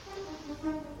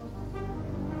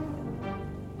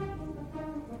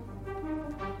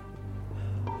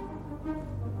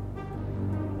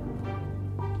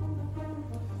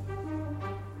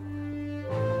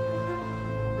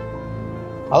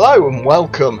Hello and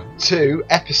welcome to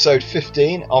episode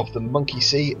 15 of the Monkey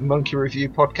See Monkey Review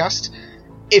podcast.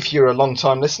 If you're a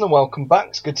long-time listener, welcome back.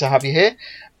 It's good to have you here.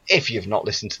 If you've not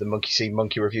listened to the Monkey See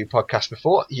Monkey Review podcast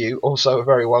before, you also are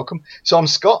very welcome. So I'm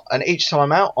Scott, and each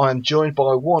time out I am joined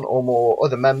by one or more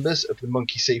other members of the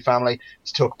Monkey See family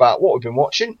to talk about what we've been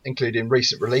watching, including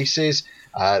recent releases,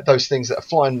 those things that are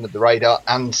flying under the radar,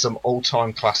 and some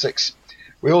all-time classics.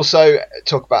 We also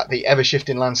talk about the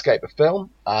ever-shifting landscape of film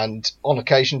and, on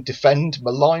occasion, defend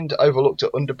maligned, overlooked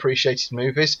or underappreciated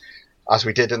movies, as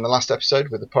we did in the last episode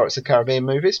with the Pirates of the Caribbean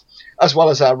movies, as well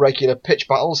as our regular pitch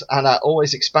battles and our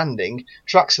always expanding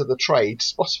Tracks of the Trade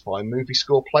Spotify movie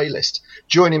score playlist.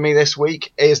 Joining me this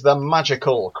week is the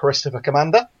magical Christopher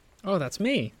Commander. Oh, that's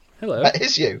me. Hello. That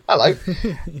is you. Hello.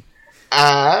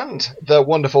 And the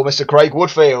wonderful Mr. Craig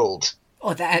Woodfield.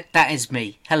 Oh, that is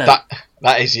me. Hello.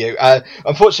 That is you.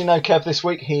 Unfortunately, no Kev this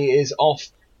week. He is off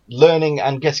learning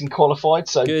and getting qualified.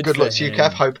 So good luck to you,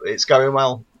 Kev. Hope it's going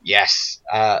well. Yes.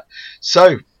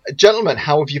 So, gentlemen,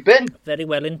 how have you been? Very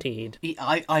well indeed.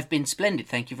 I've been splendid.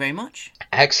 Thank you very much.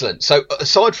 Excellent. So,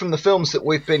 aside from the films that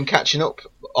we've been catching up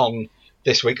on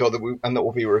this week, that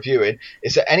we'll be reviewing,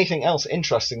 is there anything else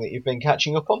interesting that you've been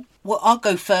catching up on? Well, I'll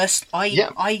go first.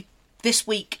 This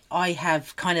week I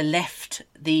have kind of left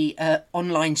the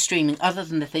online streaming, other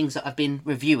than the things that I've been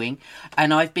reviewing,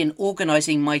 and I've been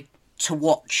organising my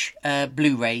to-watch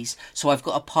Blu-rays. So I've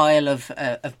got a pile of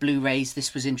Blu-rays.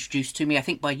 This was introduced to me, I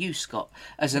think, by you, Scott,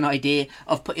 as an idea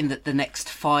of putting the next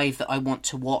 5 that I want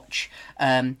to watch.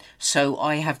 So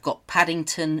I have got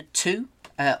Paddington 2.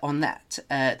 On that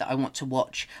I want to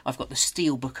watch. I've got the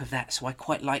Steelbook of that, so I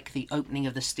quite like the opening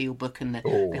of the Steelbook and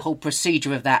the whole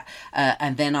procedure of that.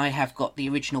 And then I have got the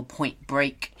original Point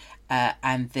Break,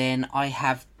 and then I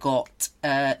have got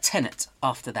Tenet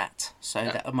after that. So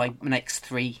that are my next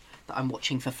 3 that I'm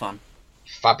watching for fun.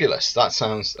 Fabulous. That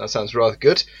sounds rather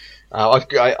good.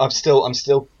 I'm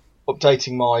still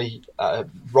updating my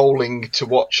rolling to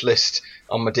watch list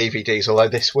on my DVDs. Although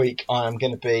this week I am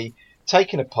going to be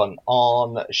taking a punt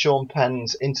on Sean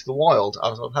Penn's Into the Wild.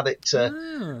 I've had it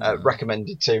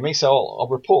recommended to me, so I'll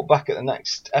report back at the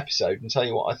next episode and tell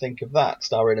you what I think of that,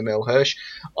 starring Emile Hirsch.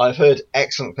 I've heard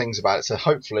excellent things about it, so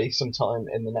hopefully sometime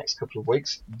in the next couple of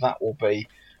weeks that will be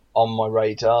on my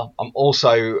radar. I'm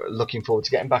also looking forward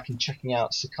to getting back and checking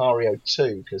out Sicario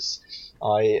 2, because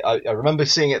I remember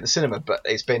seeing it at the cinema, but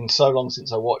it's been so long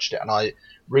since I watched it, and I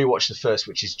rewatched the first,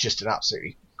 which is just an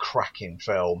absolutely cracking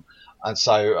film. And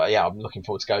so, I'm looking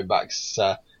forward to going back.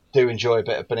 Do enjoy a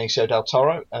bit of Benicio del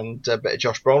Toro and a bit of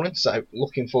Josh Brolin, so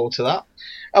looking forward to that.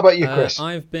 How about you, Chris?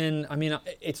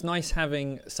 It's nice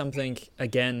having something,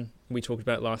 again, we talked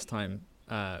about last time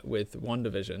with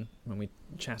WandaVision, when we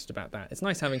chatted about that. It's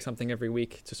nice having something every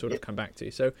week to sort of come back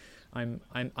to. So I'm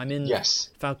in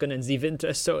Falcon and the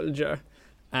Winter Soldier,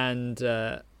 and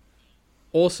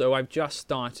also I've just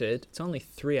started, it's only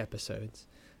 3 episodes,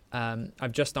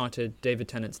 I've just started David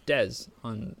Tennant's Des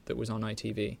that was on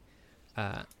ITV.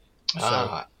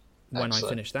 When I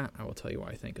finish that, I will tell you what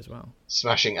I think as well.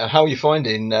 Smashing. And how are you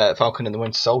finding Falcon and the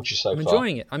Winter Soldier so far? I'm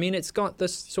enjoying it. I mean, it's got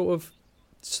this sort of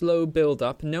slow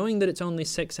build-up. Knowing that it's only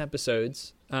 6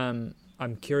 episodes, I'm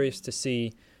curious to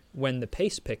see when the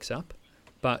pace picks up.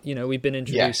 But, we've been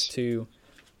introduced to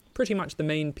pretty much the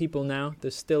main people now.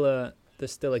 There's still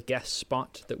a guest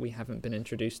spot that we haven't been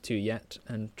introduced to yet,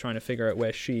 and trying to figure out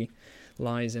where she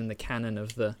lies in the canon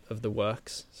of the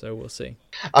works. So we'll see.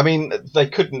 I mean, they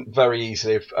couldn't very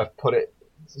easily have put it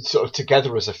sort of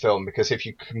together as a film, because if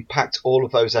you compact all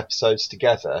of those episodes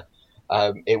together,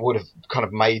 it would have kind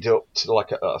of made up to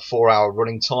like a 4-hour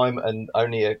running time, and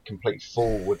only a complete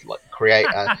fool would create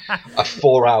a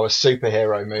 4-hour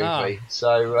superhero movie. Oh.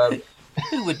 So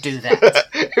who would do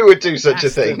that? Who would do such a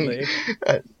thing?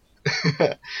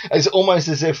 It's almost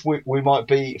as if we might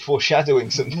be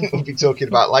foreshadowing something we'll be talking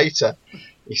about later.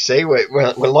 You see,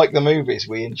 we're like the movies.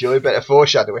 We enjoy a bit of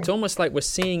foreshadowing. It's almost like we're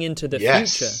seeing into the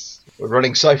future. We're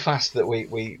running so fast that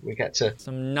we get to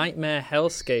some nightmare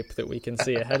hellscape that we can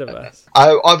see ahead of us.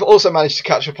 I've also managed to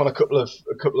catch up on a couple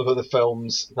of other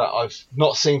films that I've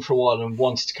not seen for a while and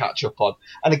wanted to catch up on.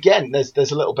 And again,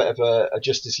 there's a little bit of a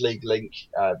Justice League link,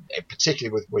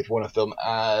 particularly with one of them,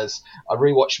 as I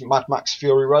rewatched Mad Max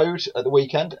Fury Road at the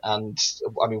weekend, and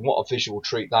I mean, what a visual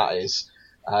treat that is.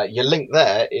 Your link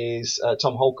there is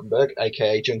Tom Holkenberg,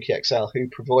 aka Junkie XL, who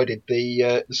provided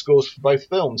the scores for both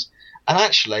films. And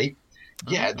actually,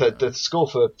 the score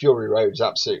for Fury Road is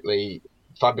absolutely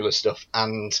fabulous stuff.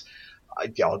 And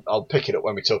I'll pick it up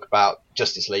when we talk about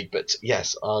Justice League. But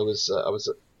yes, I was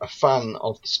a fan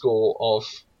of the score of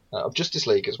Justice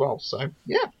League as well. So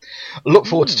yeah, look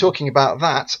forward to talking about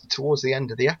that towards the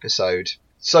end of the episode.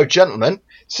 So, gentlemen,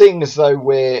 seeing as though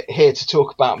we're here to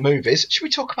talk about movies, should we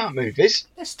talk about movies?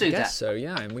 Let's do that. So,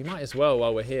 yeah, and we might as well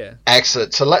while we're here.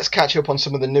 Excellent. So let's catch up on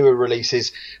some of the newer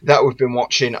releases that we've been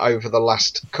watching over the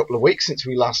last couple of weeks since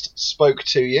we last spoke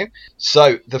to you.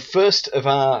 So the first of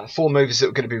our 4 movies that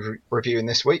we're going to be reviewing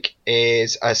this week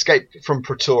is Escape from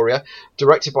Pretoria,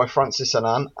 directed by Francis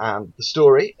Annan, and the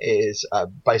story is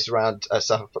based around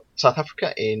South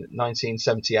Africa in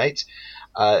 1978.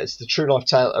 It's the true life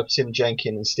tale of Tim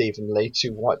Jenkin and Stephen Lee,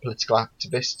 2 white political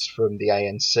activists from the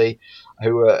ANC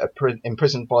who were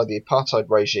imprisoned by the apartheid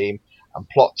regime and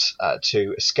plot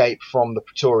to escape from the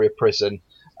Pretoria prison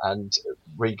and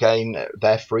regain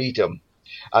their freedom.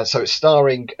 So it's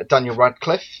starring Daniel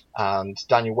Radcliffe and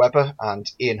Daniel Webber and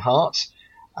Ian Hart,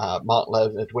 Mark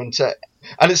Leonard Winter,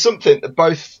 and it's something that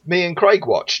both me and Craig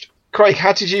watched. Craig,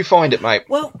 how did you find it, mate?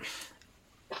 Well,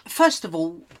 first of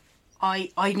all,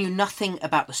 I knew nothing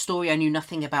about the story. I knew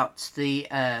nothing about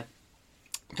the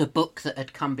book that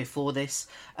had come before this,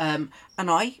 and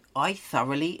I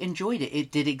thoroughly enjoyed it. It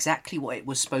did exactly what it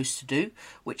was supposed to do,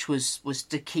 which was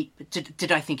to keep.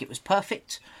 Did I think it was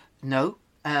perfect? No,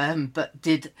 but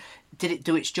did it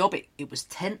do its job? It was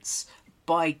tense.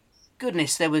 By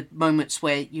goodness, there were moments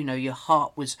where your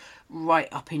heart was right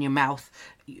up in your mouth,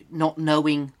 not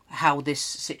knowing how this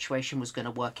situation was going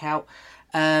to work out,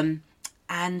 and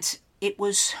it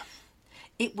was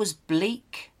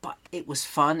bleak, but it was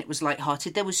fun. It was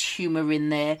lighthearted. There was humour in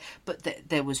there, but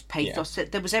there was pathos. Yeah.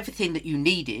 There was everything that you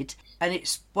needed. And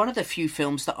it's one of the few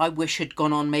films that I wish had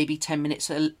gone on maybe 10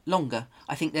 minutes longer.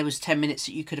 I think there was 10 minutes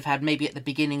that you could have had maybe at the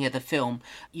beginning of the film.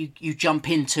 You jump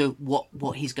into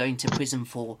what he's going to prison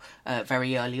for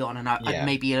very early on. And I'd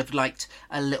maybe have liked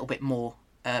a little bit more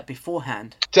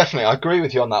beforehand. Definitely, I agree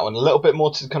with you on that one. A little bit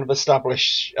more to kind of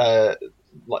establish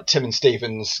like Tim and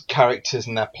Stephen's characters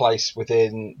and their place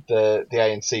within the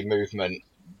ANC movement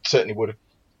certainly would have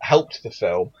helped the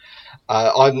film.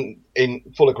 I'm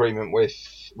in full agreement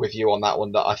with you on that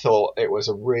one, that I thought it was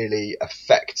a really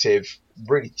effective,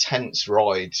 really tense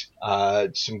ride.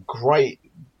 Some great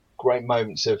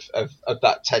moments of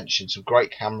that tension, some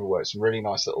great camera work, some really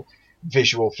nice little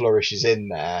visual flourishes in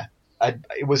there. And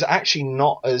it was actually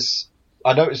not as...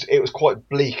 I know it was quite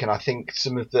bleak, and I think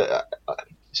some of the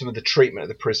treatment of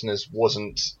the prisoners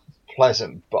wasn't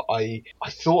pleasant, but I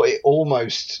thought it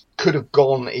almost could have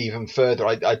gone even further.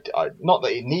 I not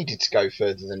that it needed to go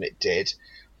further than it did,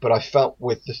 but I felt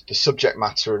with the subject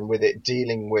matter and with it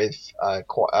dealing with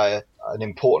quite an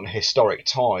important historic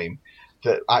time,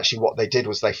 that actually what they did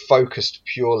was they focused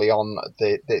purely on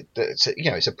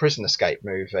it's a prison escape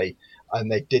movie,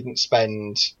 and they didn't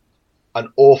spend an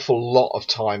awful lot of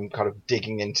time kind of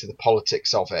digging into the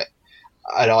politics of it.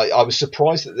 And I was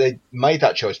surprised that they made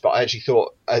that choice, but I actually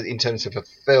thought, in terms of a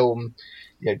film,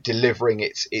 delivering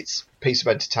its piece of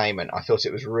entertainment, I thought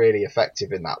it was really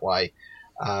effective in that way.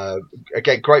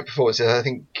 Again, great performances. I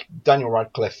think Daniel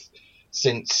Radcliffe,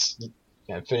 since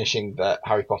finishing the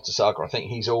Harry Potter saga, I think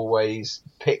he's always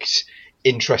picked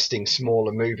interesting,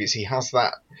 smaller movies. He has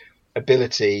that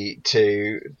ability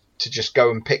to just go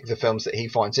and pick the films that he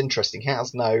finds interesting. He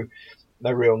has no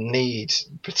real need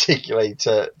particularly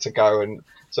to go and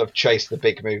sort of chase the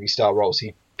big movie star roles.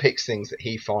 He picks things that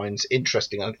he finds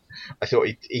interesting. I thought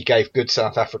he gave good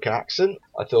South African accent.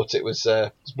 I thought it was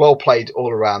well played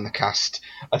all around the cast.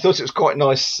 I thought it was quite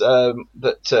nice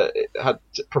that it had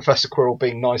Professor Quirrell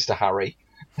being nice to Harry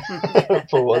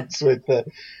for once,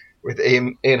 with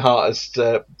Ian Hart as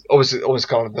always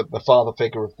kind of the father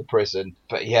figure of the prison.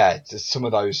 But yeah, just some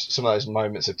of those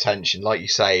moments of tension, like you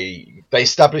say, they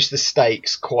established the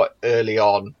stakes quite early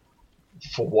on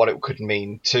for what it could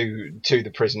mean to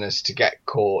the prisoners to get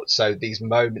caught. So these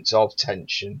moments of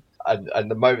tension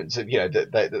and the moments of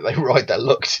that they ride their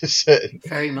luck to certain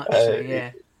very much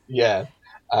so, yeah.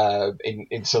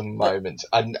 In some moments,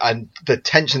 and the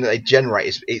tension that they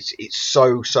generate it's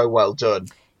so well done.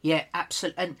 Yeah,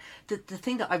 absolutely. And the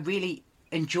thing that I really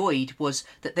enjoyed was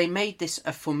that they made this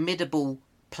a formidable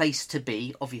place to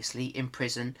be, obviously in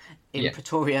prison in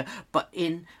Pretoria, but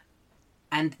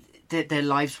their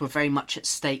lives were very much at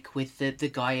stake with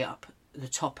the guy up the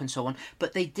top and so on.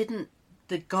 But they didn't.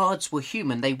 The guards were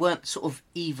human. They weren't sort of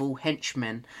evil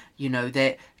henchmen.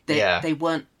 They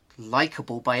weren't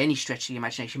likable by any stretch of the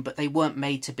imagination, but they weren't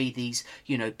made to be these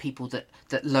people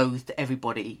that loathed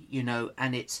everybody,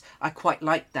 and I quite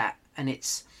like that. And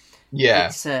it's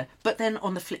but then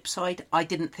on the flip side, I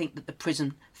didn't think that the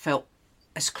prison felt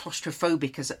as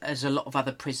claustrophobic as a lot of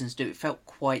other prisons do. It felt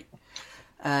quite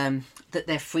that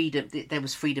there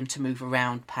was freedom to move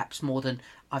around, perhaps more than.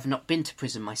 I've not been to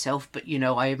prison myself, but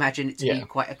I imagine it to be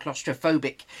quite a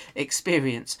claustrophobic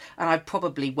experience, and I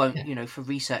probably won't, for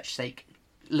research sake,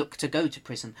 look to go to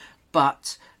prison.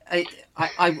 But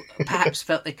I perhaps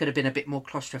felt there could have been a bit more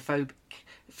claustrophobic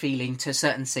feeling to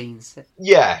certain scenes.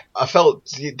 Yeah, I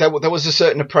felt there was a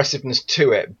certain oppressiveness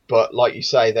to it, but like you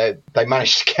say, they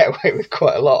managed to get away with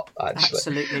quite a lot,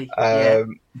 actually.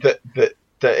 Absolutely. That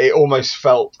it almost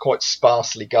felt quite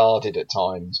sparsely guarded at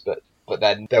times, but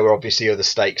then there were obviously other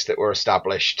stakes that were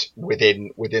established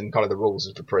within kind of the rules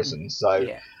of the prison. So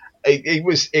it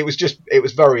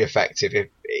was very effective.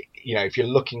 If you're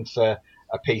looking for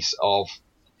a piece of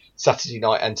Saturday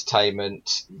night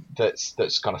entertainment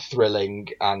that's kind of thrilling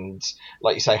and,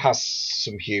 like you say, has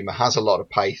some humour, has a lot of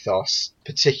pathos.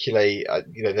 Particularly,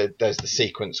 there's the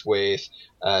sequence with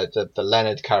the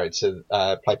Leonard character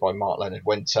played by Mark Leonard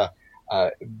Winter,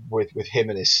 with him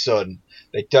and his son.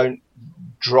 They don't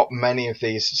drop many of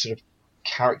these sort of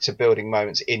character building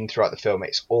moments in throughout the film.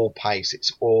 It's all pace,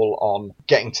 it's all on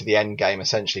getting to the end game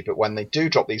essentially, but when they do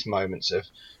drop these moments of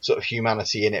sort of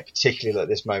humanity in it, particularly at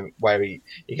this moment where he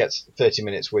gets 30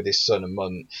 minutes with his son a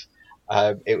month,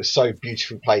 it was so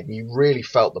beautifully played and you really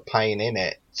felt the pain in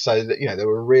it, so that there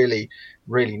were really,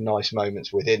 really nice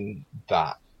moments within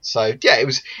that. So yeah,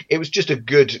 it was just a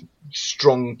good,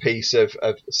 strong piece of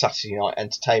Saturday night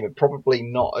entertainment. Probably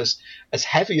not as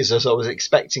heavy as I was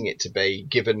expecting it to be,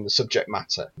 given the subject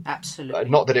matter.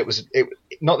 Absolutely. Not that it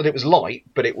was light,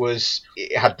 but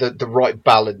it had the right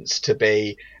balance to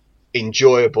be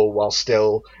enjoyable while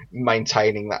still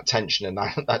maintaining that tension and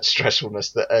that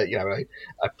stressfulness that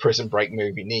a prison break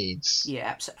movie needs. Yeah,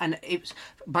 absolutely. And it was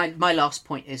my last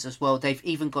point is as well, they've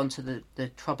even gone to the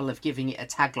trouble of giving it a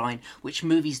tagline which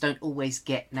movies don't always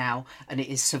get now, and it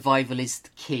is survival is the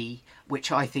key, which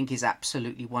I think is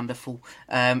absolutely wonderful.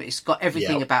 It's got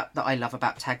everything about that I love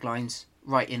about taglines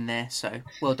right in there, so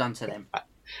well done to them.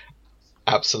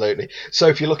 Absolutely. So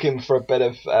if you're looking for a bit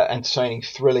of entertaining,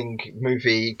 thrilling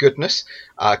movie goodness,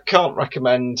 can't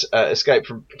recommend Escape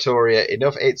from Pretoria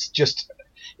enough. It's just,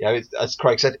 as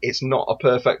Craig said, it's not a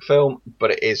perfect film,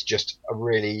 but it is just a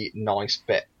really nice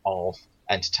bit of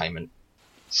entertainment.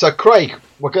 So Craig,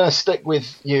 we're going to stick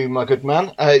with you, my good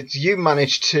man. You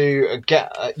managed to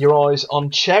get your eyes on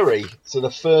Cherry, so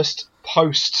the first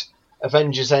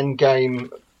post-Avengers Endgame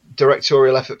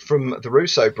directorial effort from the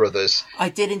Russo brothers. I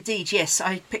did indeed, yes.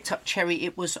 I picked up Cherry.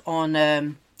 It was on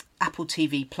Apple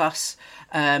TV Plus,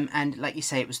 and like you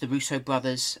say, it was the Russo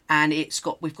brothers, and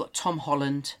we've got Tom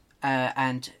Holland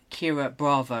and Kira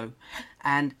Bravo,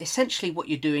 and essentially what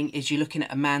you're doing is you're looking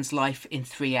at a man's life in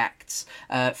 3 acts,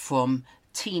 from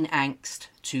teen angst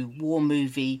to war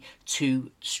movie to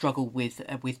struggle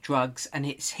with drugs, and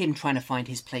it's him trying to find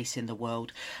his place in the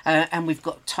world. And we've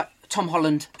got Tom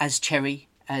Holland as Cherry,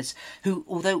 who,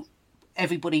 although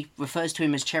everybody refers to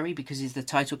him as Cherry because he's the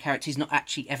title character, he's not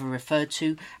actually ever referred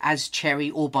to as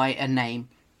Cherry or by a name.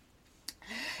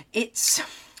 It's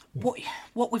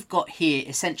what we've got here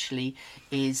essentially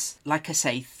is, like I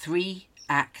say, 3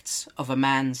 acts of a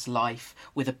man's life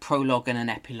with a prologue and an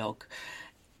epilogue.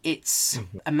 It's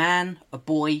a man, a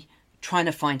boy, trying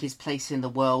to find his place in the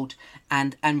world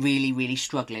and really, really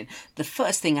struggling. The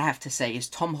first thing I have to say is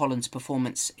Tom Holland's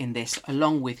performance in this,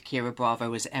 along with Kira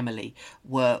Bravo as Emily,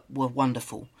 were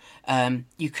wonderful.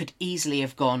 You could easily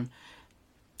have gone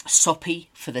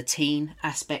soppy for the teen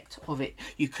aspect of it.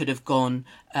 You could have gone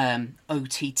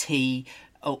OTT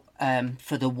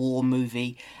for the war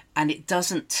movie, and it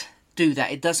doesn't do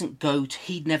that. It doesn't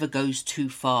he never goes too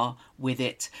far with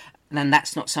it. And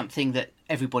that's not something that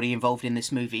everybody involved in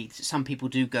this movie, some people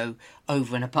do go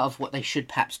over and above what they should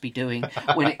perhaps be doing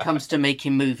when it comes to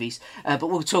making movies. But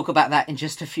we'll talk about that in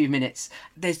just a few minutes.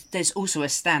 There's also a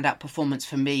standout performance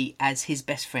for me as his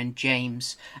best friend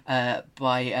James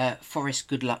by Forrest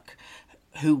Goodluck,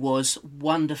 who was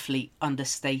wonderfully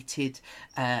understated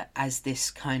as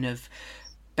this kind of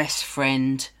best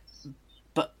friend,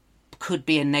 could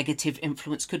be a negative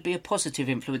influence, could be a positive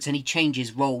influence, and he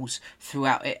changes roles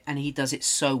throughout it, and he does it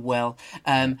so well.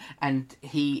 And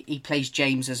he plays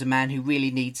James as a man who really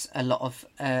needs a lot of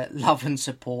love and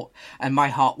support, and my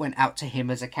heart went out to him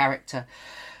as a character.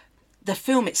 The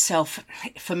film itself,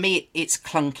 for me, it's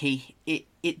clunky.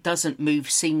 It doesn't move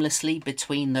seamlessly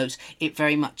between those. It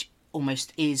very much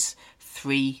almost is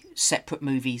 3 separate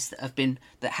movies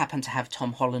that happen to have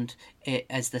Tom Holland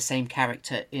as the same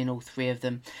character in all 3 of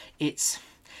them. It's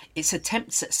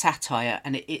attempts at satire,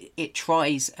 and it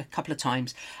tries a couple of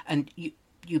times, and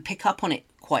you pick up on it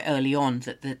quite early on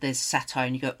that there's satire,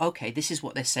 and you go, okay, this is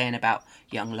what they're saying about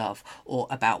young love, or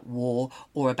about war,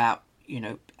 or about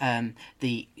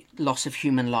the loss of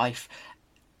human life.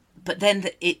 But then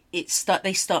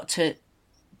they start to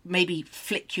maybe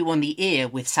flick you on the ear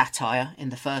with satire in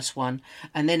the first one,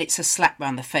 and then it's a slap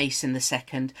round the face in the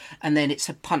second, and then it's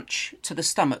a punch to the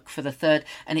stomach for the third,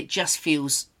 and it just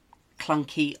feels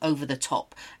clunky, over the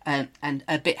top, and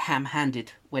a bit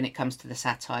ham-handed when it comes to the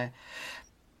satire.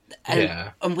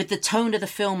 And with the tone of the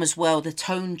film as well, the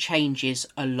tone changes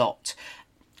a lot.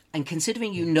 And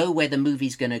considering you know where the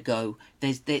movie's going to go,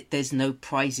 there's no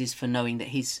prizes for knowing that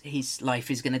his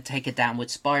life is going to take a downward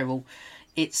spiral.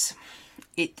 It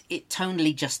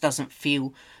tonally just doesn't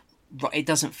feel right. It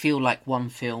doesn't feel like one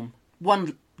film.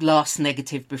 One last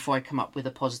negative before I come up with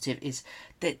a positive is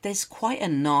that there's quite a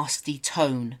nasty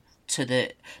tone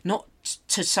to not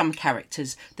to some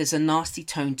characters. There's a nasty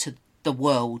tone to the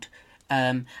world,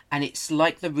 and it's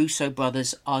like the Russo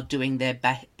brothers are doing their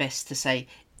best to say,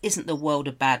 isn't the world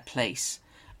a bad place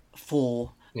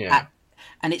for? Yeah.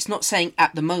 And it's not saying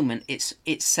at the moment. It's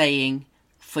saying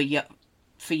for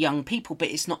young people, but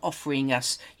it's not offering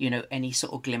us, any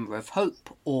sort of glimmer of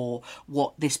hope or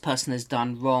what this person has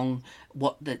done wrong,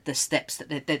 what the steps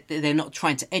that they're not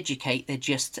trying to educate. They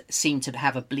just seem to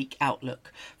have a bleak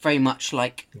outlook, very much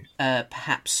like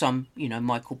perhaps some,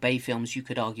 Michael Bay films, you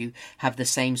could argue, have the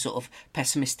same sort of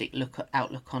pessimistic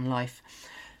outlook on life.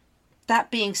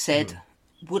 That being said,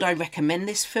 would I recommend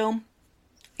this film?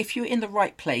 If you're in the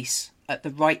right place at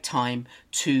the right time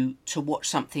to watch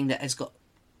something that has got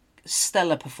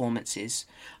stellar performances,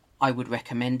 I would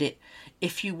recommend it.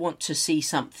 If you want to see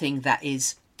something that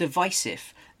is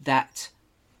divisive, that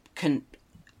can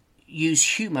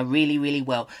use humour really, really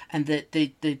well, and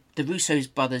the Russo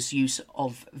brothers' use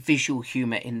of visual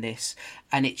humour in this,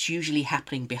 and it's usually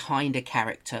happening behind a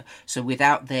character, so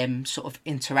without them sort of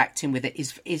interacting with it,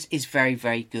 is very,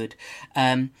 very good.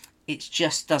 It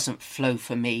just doesn't flow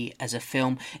for me as a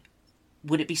film.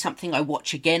 Would it be something I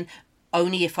watch again?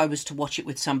 Only if I was to watch it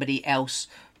with somebody else,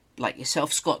 like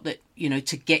yourself, Scott, that,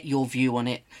 to get your view on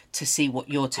it, to see what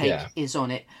your take is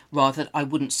on it, rather I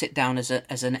wouldn't sit down as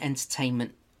an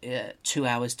entertainment 2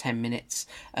 hours, 10 minutes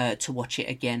to watch it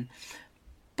again.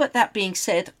 But that being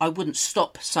said, I wouldn't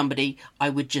stop somebody. I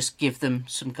would just give them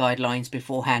some guidelines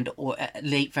beforehand, or at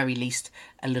very least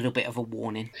a little bit of a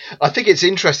warning. I think it's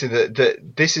interesting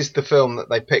that this is the film that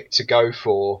they picked to go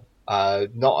for.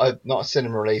 Not a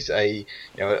cinema release, a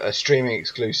streaming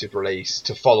exclusive release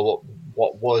to follow up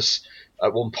what was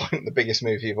at one point the biggest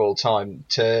movie of all time,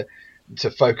 to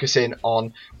focus in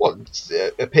on what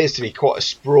appears to be quite a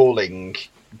sprawling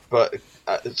but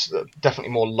it's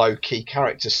definitely more low key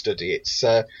character study.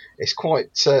 It's quite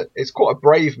a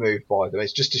brave move by them.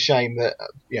 It's just a shame that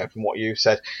from what you've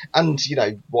said, and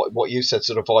what you said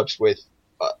sort of vibes with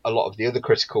a lot of the other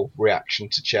critical reaction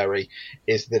to Cherry,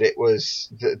 is that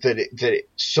it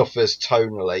suffers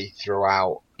tonally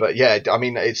throughout. But yeah, I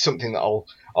mean, it's something that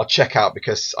I'll check out,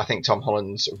 because I think Tom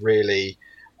Holland's really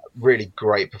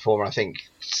great performer. I think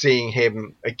seeing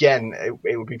him again,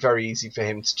 it would be very easy for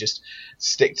him to just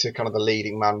stick to kind of the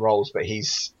leading man roles, but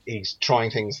he's trying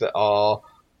things that are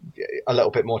a little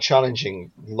bit more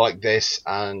challenging, like this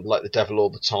and like The Devil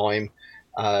All the Time.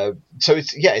 So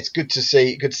it's good to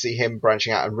see him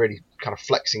branching out and really kind of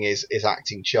flexing his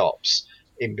acting chops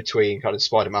in between kind of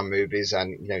Spider-Man movies,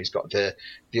 and he's got the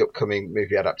upcoming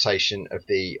movie adaptation of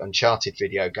the Uncharted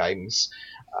video games.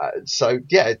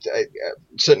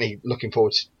 Certainly looking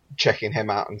forward to checking him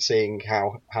out and seeing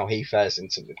how he fares in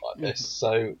something like this.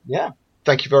 So yeah,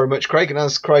 thank you very much, Craig. And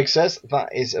as Craig says,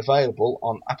 that is available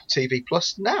on Apple TV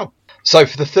Plus now. So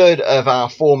for the third of our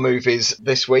 4 movies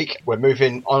this week, we're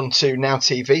moving on to Now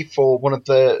TV for one of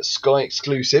the Sky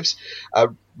exclusives,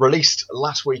 released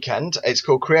last weekend. It's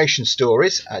called Creation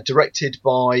Stories, directed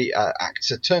by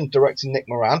actor turned director Nick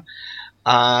Moran,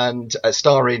 and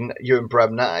starring Ewan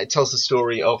Bremner. It tells the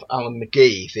story of Alan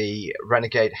McGee, the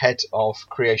renegade head of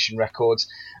Creation Records,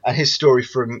 and his story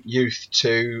from youth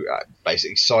to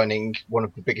basically signing one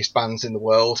of the biggest bands in the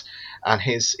world, and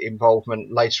his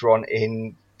involvement later on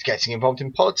in getting involved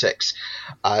in politics.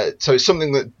 So it's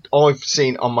something that I've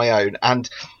seen on my own, and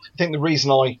I think the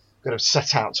reason I kind of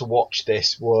set out to watch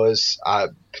this was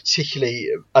particularly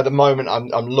at the moment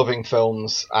I'm loving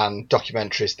films and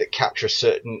documentaries that capture a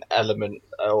certain element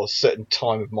or a certain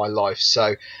time of my life.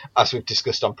 So as we've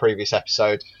discussed on previous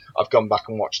episode, I've gone back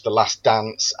and watched The Last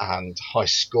Dance and High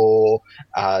Score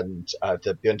and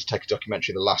the Undertaker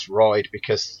documentary The Last Ride,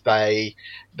 because they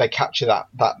capture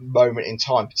that moment in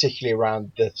time, particularly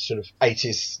around the sort of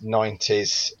 80s,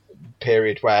 90s,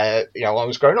 period where I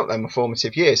was growing up, then my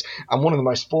formative years, and one of the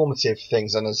most formative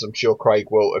things, and as I'm sure Craig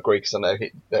will agree because I know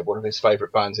they're one of his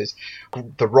favourite bands, is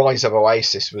the rise of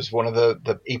Oasis was one of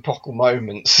the epochal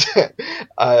moments.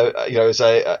 As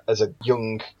a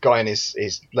young guy in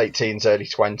his late teens, early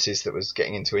 20s that was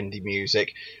getting into indie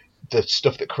music, the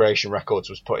stuff that Creation Records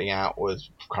was putting out was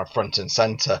kind of front and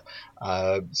centre.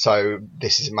 So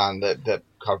this is a man that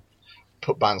kind of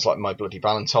put bands like My Bloody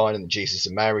Valentine and the Jesus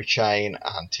and Mary Chain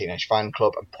and Teenage Fan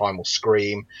Club and Primal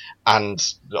Scream and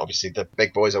obviously the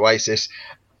big boys Oasis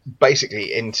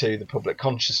basically into the public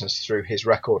consciousness through his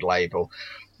record label.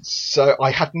 So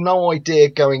I had no idea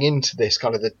going into this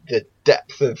kind of the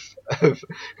depth of kind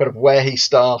of where he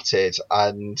started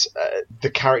and the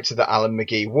character that Alan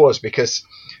McGee was, because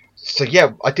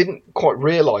I didn't quite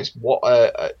realise what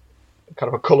a kind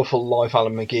of a colourful life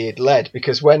Alan McGee had led,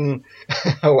 because when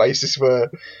Oasis were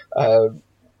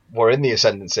in the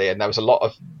ascendancy and there was a lot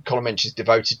of column inches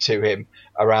devoted to him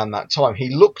around that time,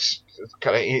 he looked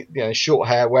kind of, short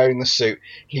hair, wearing the suit,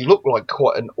 he looked like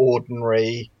quite an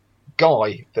ordinary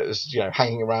guy that was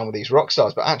hanging around with these rock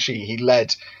stars, but actually he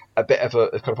led a bit of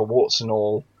a kind of a warts and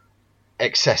all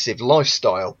excessive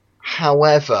lifestyle.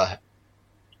 However,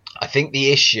 I think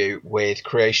the issue with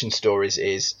Creation Stories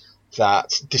is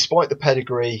that despite the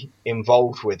pedigree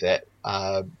involved with it,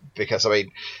 because I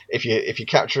mean, if you're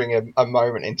capturing a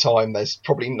moment in time, there's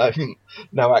probably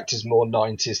no actors more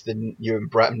 90s than Ewan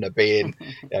Bremner, being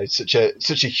such a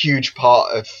huge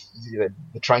part of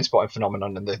the Trainspotting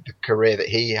phenomenon and the career that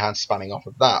he had spanning off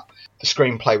of that. The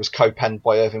screenplay was co-penned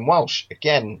by Irving Welsh,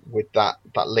 again with that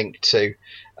link to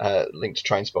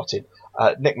Trainspotting.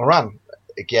 Nick Moran,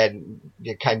 again,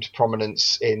 came to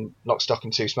prominence in Lock, Stock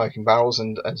and Two Smoking Barrels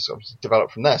and sort of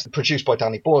developed from there. So produced by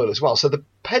Danny Boyle as well. So the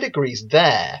pedigree's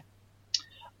there,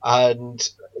 and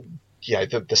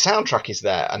the soundtrack is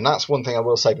there. And that's one thing I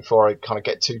will say before I kind of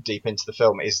get too deep into the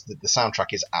film, is that the soundtrack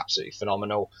is absolutely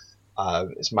phenomenal.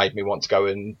 It's made me want to go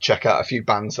and check out a few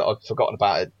bands that I've forgotten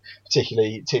about,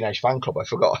 particularly Teenage Fan Club. I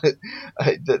forgot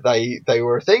that they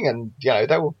were a thing, and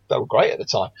they were great at the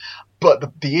time.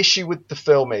 But the issue with the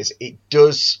film is it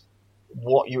does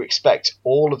what you expect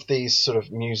all of these sort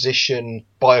of musician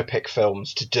biopic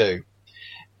films to do.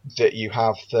 That you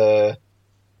have the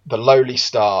lowly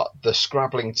start, the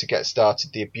scrabbling to get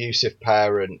started, the abusive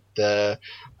parent, the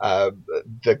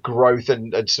growth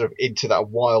and sort of into that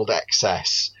wild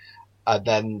excess, and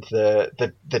then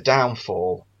the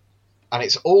downfall, and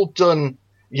it's all done.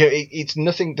 It's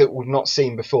nothing that we've not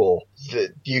seen before.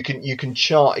 That you can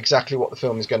chart exactly what the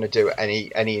film is going to do at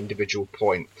any individual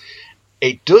point.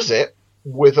 It does it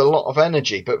with a lot of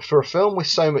energy, but for a film with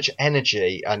so much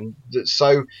energy and that's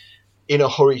so in a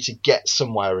hurry to get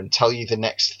somewhere and tell you the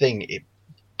next thing, it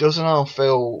doesn't all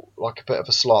feel like a bit of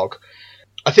a slog.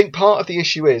 I think part of the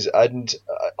issue is, and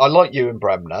I like Ewan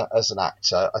Bremner as an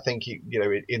actor. I think he,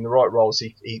 in the right roles,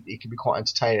 he can be quite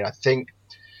entertaining. I think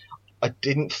I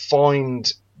didn't find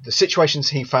the situations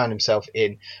he found himself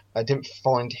in, I didn't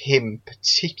find him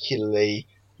particularly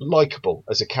likeable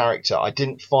as a character. I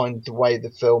didn't find the way the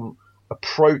film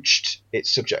approached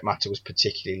its subject matter was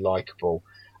particularly likeable.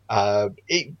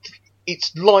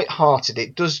 It's light-hearted.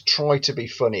 It does try to be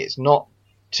funny. It's not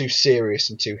too serious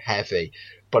and too heavy.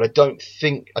 But I don't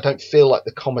feel like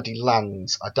the comedy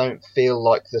lands. I don't feel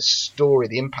like the story,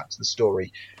 the impact of the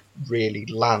story, really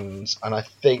lands. And I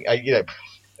think,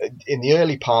 in the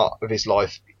early part of his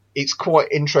life, it's quite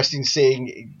interesting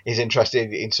seeing his interest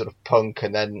in sort of punk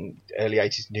and then early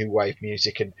 80s new wave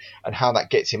music and how that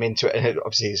gets him into it. And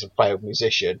obviously he's a failed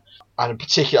musician. And in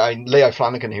particular, Leo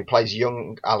Flanagan, who plays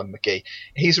young Alan McGee,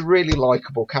 he's a really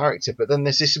likeable character. But then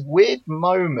there's this weird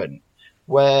moment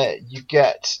where you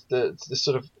get the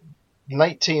sort of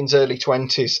late teens, early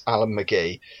 20s Alan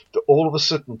McGee that all of a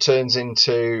sudden turns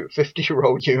into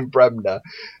 50-year-old Ewan Bremner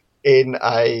in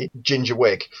a ginger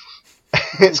wig.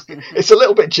 It's a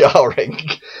little bit jarring,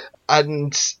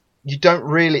 and you don't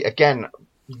really, again,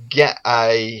 get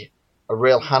a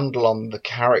real handle on the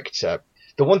character.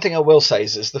 The one thing I will say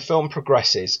is, as the film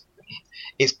progresses,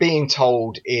 it's being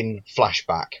told in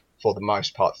flashback for the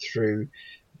most part through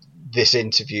this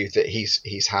interview that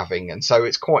he's having, and so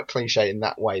it's quite cliche in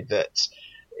that way that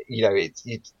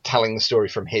it's telling the story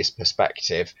from his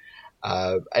perspective.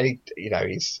 And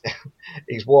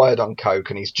he's wired on coke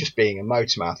and he's just being a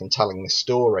motormouth and telling this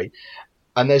story,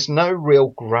 and there's no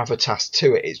real gravitas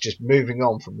to it. It's just moving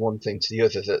on from one thing to the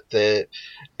other.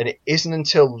 And it isn't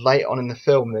until late on in the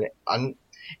film that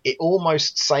it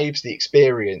almost saves the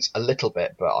experience a little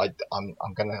bit. But I'm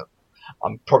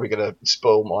I'm probably going to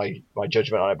spoil my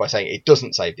judgment on it by saying it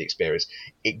doesn't save the experience.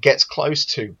 It gets close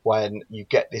to when you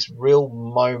get this real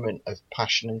moment of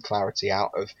passion and clarity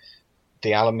out of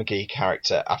the Alan McGee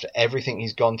character after everything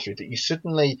he's gone through, that you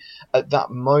suddenly, at that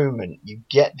moment, you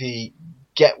get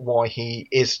why he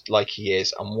is like he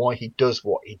is, and why he does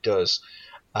what he does,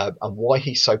 and why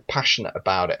he's so passionate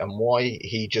about it, and why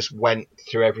he just went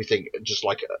through everything just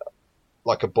like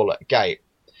a bull at a gate.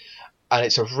 And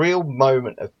it's a real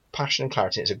moment of passion and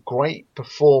clarity. It's a great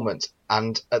performance,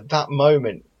 and at that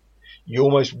moment, you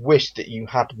almost wish that you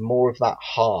had more of that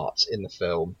heart in the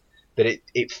film. That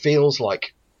it feels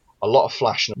like a lot of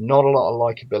flash, not a lot of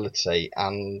likability,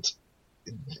 and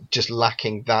just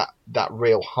lacking that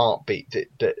real heartbeat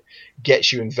that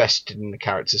gets you invested in the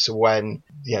characters. So when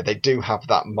they do have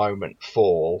that moment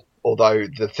fall, although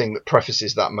the thing that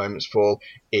prefaces that moment's fall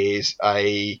is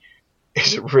a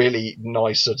really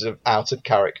nice sort of out of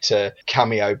character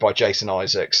cameo by Jason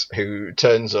Isaacs, who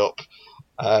turns up,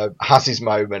 has his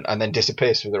moment, and then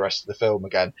disappears for the rest of the film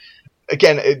again.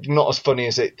 Again, not as funny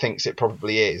as it thinks it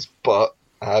probably is, but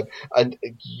and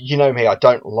you know me, I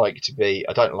don't like to be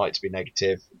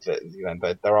negative.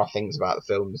 But there are things about the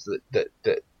films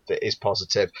that is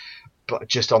positive, but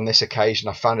just on this occasion,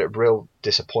 I found it a real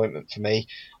disappointment for me.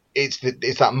 It's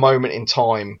that moment in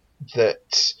time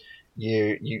that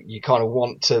you kind of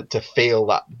want to feel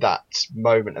that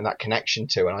moment and that connection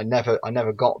to, and I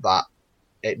never got that.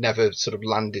 It never sort of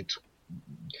landed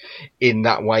in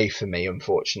that way for me,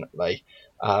 unfortunately.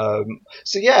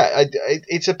 So yeah,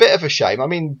 it's a bit of a shame. I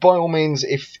mean, by all means,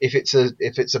 if it's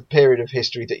a period of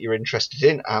history that you're interested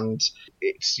in, and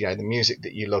it's the music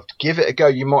that you loved, give it a go.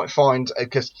 You might find,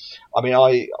 because I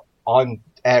mean, I'm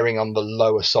erring on the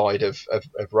lower side of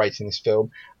rating this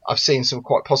film. I've seen some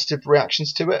quite positive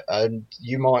reactions to it, and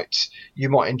you might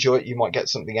enjoy it. You might get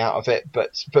something out of it,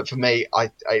 but for me,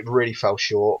 it really fell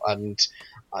short, and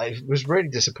I was really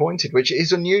disappointed, which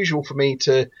is unusual for me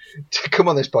to come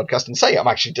on this podcast and say I'm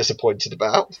actually disappointed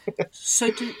about. So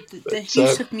the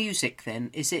use of music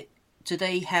then, do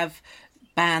they have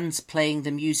bands playing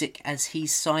the music as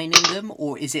he's signing them,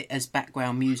 or is it as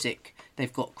background music?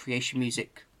 They've got creation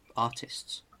music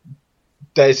artists.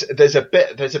 There's a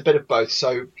bit of both.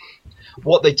 So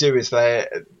what they do is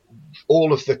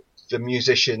all of the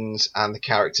musicians and the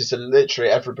characters are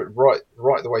literally everybody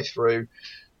right the way through,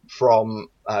 from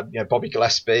Bobby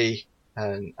Gillespie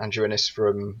and Andrew Innes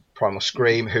from Primal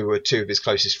Scream, who were two of his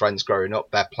closest friends growing up.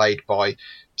 They're played by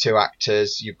two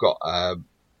actors. You've got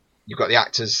the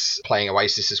actors playing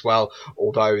Oasis as well,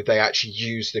 although they actually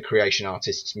use the creation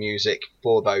artist's music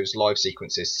for those live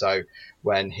sequences. So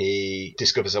when he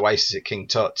discovers Oasis at King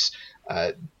Tut's,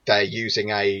 they're using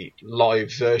a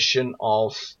live version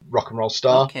of Rock and Roll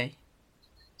Star. Okay.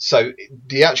 So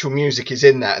the actual music is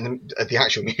in there, and the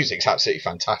actual music's absolutely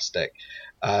fantastic.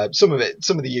 Some of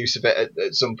the use of it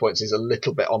at some points is a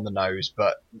little bit on the nose,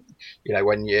 but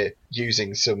when you're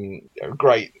using some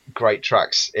great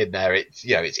tracks in there,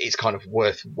 it's kind of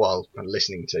worthwhile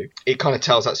listening to. It kind of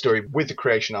tells that story with the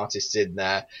creation artists in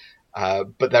there,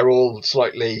 but they're all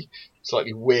slightly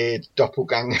weird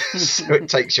doppelgangers, so it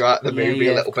takes you out of the movie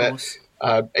a little bit.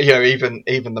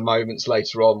 Even the moments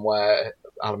later on where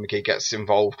Alan McGee gets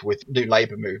involved with New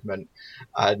Labour movement,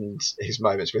 and his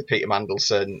moments with Peter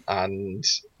Mandelson and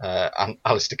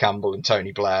Alistair Campbell and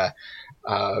Tony Blair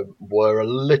were a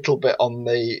little bit on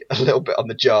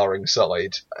the jarring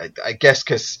side. I guess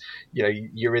because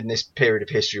you're in this period of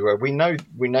history where we know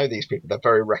these people, they're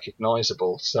very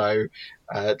recognisable. So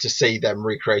to see them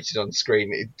recreated on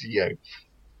screen,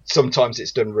 sometimes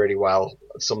it's done really well.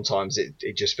 Sometimes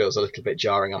it just feels a little bit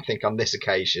jarring. I think on this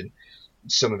occasion,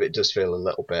 some of it does feel a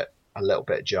little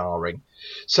bit jarring.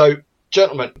 So,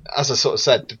 gentlemen, as I sort of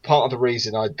said, part of the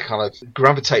reason I kind of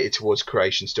gravitated towards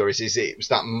creation stories is it was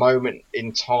that moment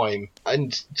in time,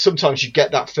 and sometimes you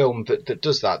get that film that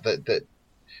does that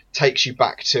takes you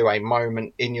back to a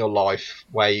moment in your life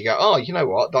where you go, oh, you know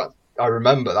what, that I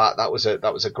remember that was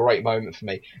a great moment for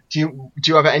me. Do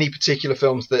you have any particular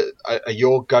films that are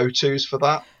your go-tos for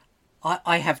that?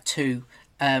 I have two.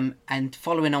 And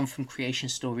following on from creation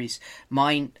stories,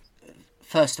 mine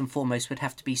first and foremost would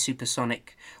have to be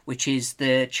Supersonic, which is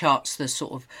the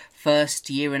sort of first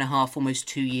year and a half, almost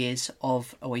 2 years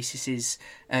of Oasis's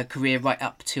career right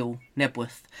up till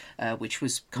Nebworth, which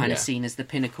was kind of seen as the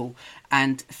pinnacle.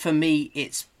 And for me,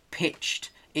 it's pitched,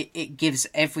 it gives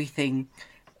everything,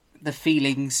 the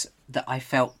feelings that I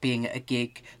felt being at a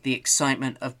gig, the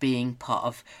excitement of being part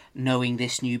of knowing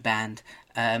this new band,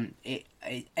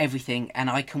 everything, and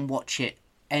I can watch it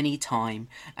any time,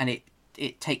 and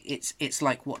it's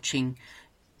like watching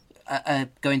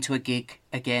going to a gig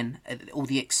again. All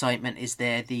the excitement is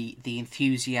there, the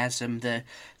enthusiasm, the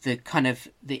kind of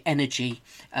the energy,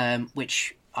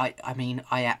 which I mean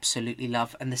I absolutely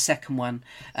love. And the second one,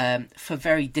 for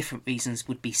very different reasons,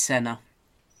 would be Senna.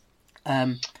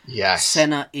 Yes,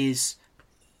 Senna is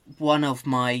one of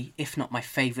my, if not my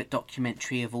favourite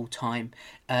documentary of all time.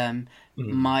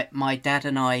 My dad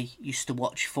and I used to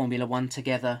watch Formula One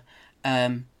together,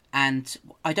 and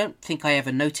I don't think I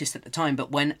ever noticed at the time,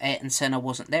 but when Ayrton Senna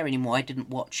wasn't there anymore, I didn't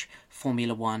watch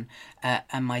Formula One,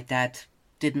 and my dad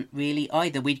didn't really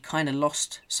either. We'd kind of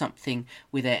lost something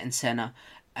with Ayrton Senna,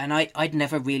 and I'd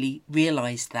never really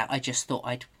realised that. I just thought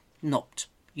I'd not...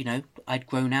 I'd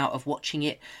grown out of watching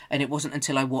it, and it wasn't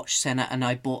until I watched Senna and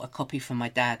I bought a copy for my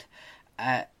dad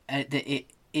that it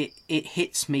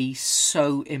hits me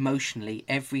so emotionally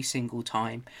every single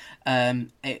time.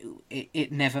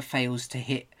 It never fails to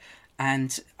hit,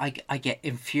 and I get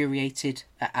infuriated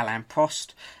at Alain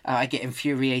Prost. I get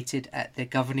infuriated at the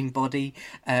governing body,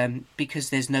 because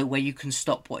there's no way you can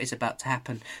stop what is about to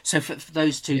happen. So for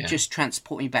those two, just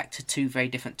transport me back to two very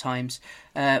different times,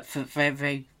 for very,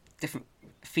 very different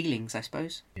feelings, I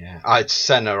suppose. Yeah,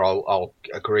 Senna, I'll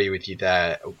agree with you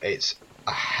there. It's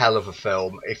a hell of a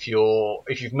film. If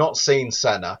you've not seen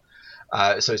Senna,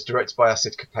 so it's directed by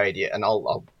Asif Kapadia, and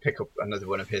I'll pick up another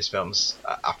one of his films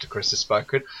after Chris has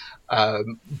spoken.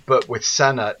 But with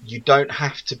Senna, you don't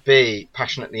have to be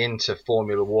passionately into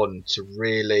Formula One to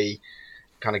really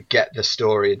kind of get the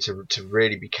story and to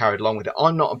really be carried along with it.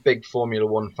 I'm not a big Formula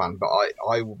One fan, but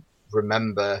I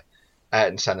remember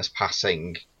Ayrton Senna's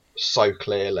passing so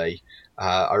clearly.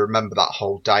 I remember that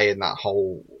whole day and that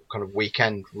whole kind of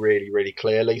weekend really, really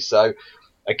clearly. So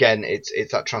again, it's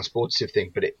that transportative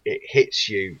thing, but it hits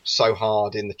you so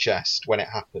hard in the chest when it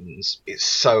happens. It's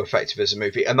so effective as a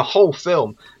movie, and the whole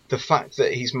film, the fact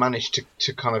that he's managed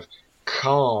to kind of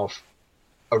carve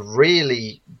a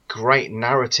really great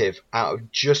narrative out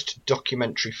of just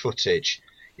documentary footage.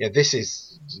 This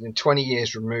is 20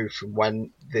 years removed from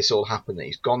when this all happened, that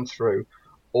he's gone through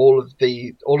all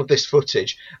of this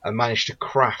footage and managed to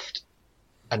craft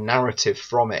a narrative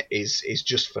from it is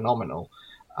just phenomenal.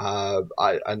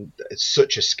 And it's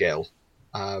such a skill.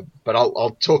 But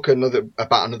I'll talk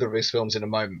about another of his films in a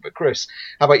moment. But Chris,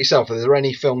 how about yourself? Are there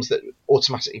any films that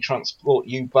automatically transport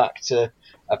you back to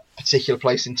a particular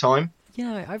place in time?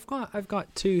 Yeah, I've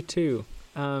got two too.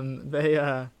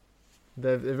 They're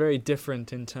very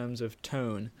different in terms of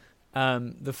tone.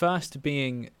 The first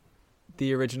being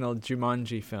the original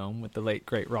Jumanji film with the late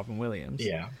great Robin Williams.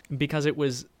 Yeah. Because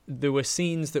there were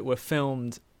scenes that were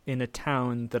filmed in a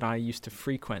town that I used to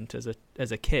frequent as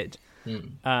a kid.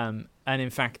 And in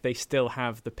fact, they still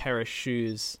have the pair of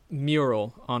shoes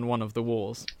mural on one of the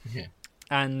walls. Yeah.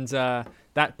 And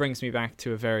that brings me back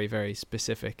to a very, very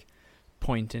specific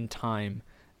point in time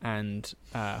and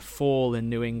fall in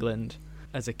New England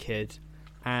as a kid.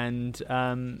 And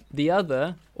the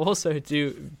other also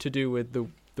to do with the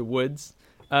woods,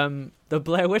 the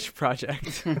Blair Witch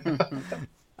Project.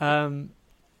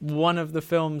 One of the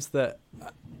films that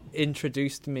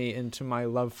introduced me into my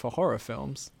love for horror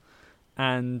films,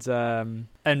 and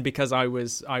because I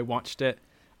watched it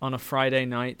on a Friday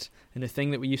night, and a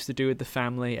thing that we used to do with the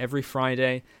family every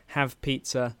Friday, have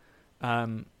pizza,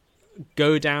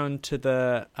 go down to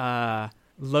the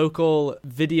local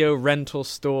video rental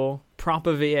store,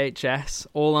 proper VHS,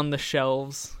 all on the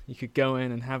shelves. You could go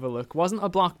in and have a look. Wasn't a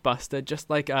Blockbuster, just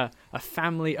like a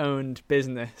family-owned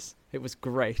business. It was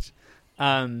great.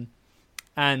 And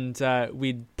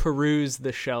we'd peruse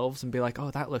the shelves and be like,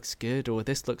 oh, that looks good, or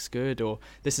this looks good, or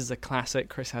this is a classic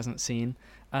Chris hasn't seen.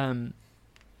 Blair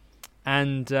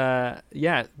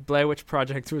Witch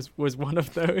Project was one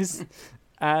of those.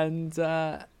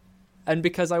 And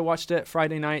because I watched it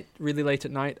Friday night, really late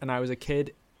at night, and I was a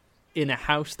kid in a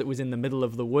house that was in the middle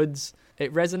of the woods,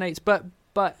 it resonates. But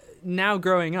now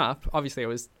growing up, obviously I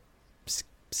was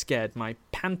scared my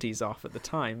panties off at the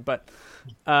time, but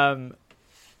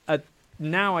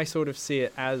now I sort of see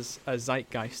it as a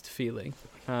zeitgeist feeling.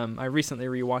 I recently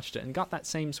rewatched it and got that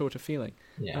same sort of feeling.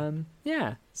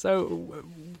 Yeah. So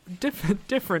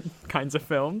different kinds of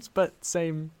films, but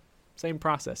same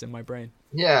process in my brain.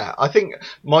 Yeah, I think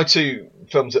my two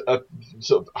films are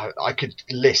sort of, I could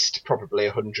list probably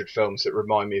 100 films that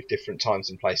remind me of different times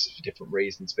and places for different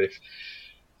reasons. But if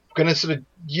I'm going to sort of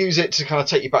use it to kind of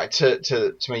take you back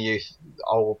to my youth,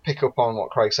 I'll pick up on what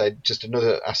Craig said. Just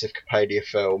another Asif Kapadia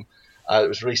film that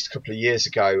was released a couple of years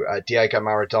ago, Diego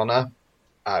Maradona,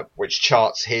 which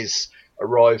charts his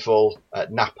arrival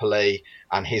at Napoli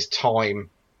and his time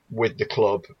with the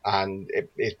club, and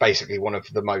it's basically one of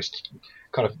the most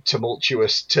kind of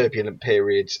tumultuous, turbulent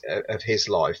periods of his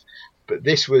life. But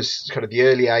this was kind of the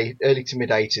early to mid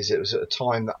 80s. It was at a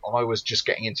time that I was just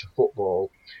getting into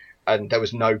football, and there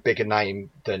was no bigger name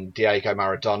than Diego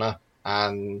Maradona.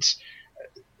 And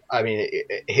I mean,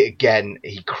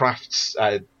 he crafts.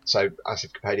 So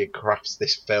Asif Kapadia crafts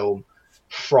this film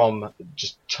from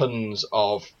just tons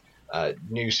of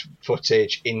news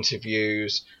footage,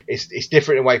 interviews. It's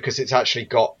different in a way because it's actually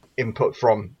got input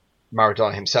from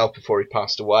Maradona himself before he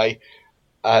passed away,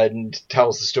 and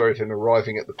tells the story of him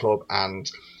arriving at the club and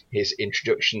his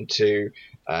introduction to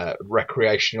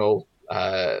recreational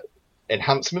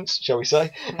enhancements, shall we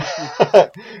say.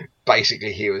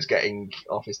 Basically, he was getting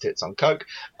off his tits on coke,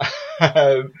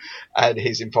 and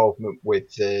his involvement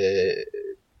with the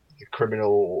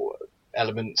criminal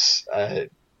elements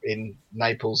in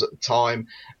Naples at the time,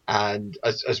 and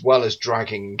as well as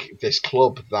dragging this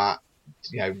club that,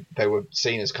 you know, they were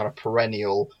seen as kind of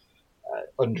perennial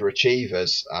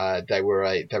underachievers. They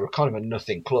were kind of a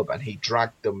nothing club, and he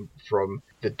dragged them from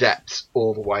the depths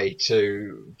all the way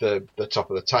to the top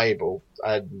of the table,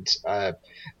 and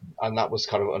that was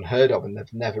kind of unheard of, and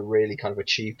they've never really kind of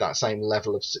achieved that same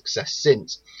level of success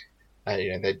since.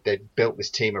 You know, they built this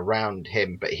team around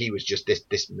him, but he was just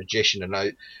this magician. And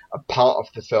a part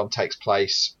of the film takes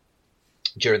place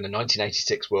during the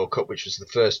 1986 World Cup, which was the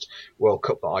first World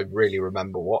Cup that I really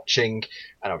remember watching.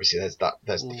 And obviously there's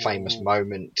the famous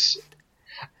moment.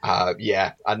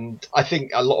 And I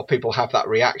think a lot of people have that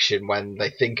reaction when they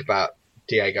think about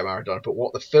Diego Maradona. But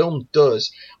what the film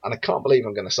does, and I can't believe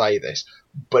I'm going to say this,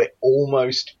 but it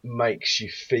almost makes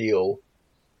you feel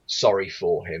sorry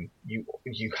for him.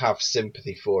 You have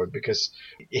sympathy for him, because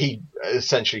he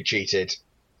essentially cheated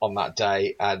on that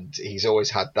day, and he's always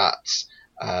had that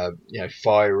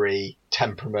fiery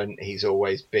temperament. He's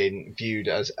always been viewed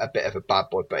as a bit of a bad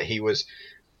boy, but he was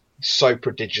so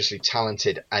prodigiously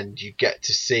talented, and you get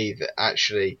to see that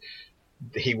actually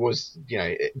he was, you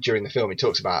know, during the film he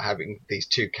talks about having these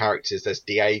two characters. There's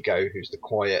Diego, who's the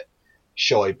quiet,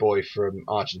 shy boy from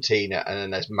Argentina, and then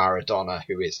there's Maradona,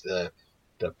 who is the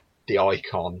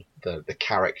icon, the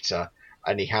character,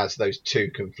 and he has those two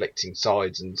conflicting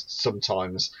sides, and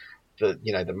sometimes the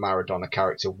Maradona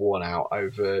character won out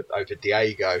over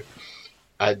Diego,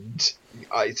 and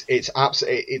it's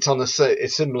on a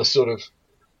similar sort of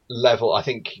level. I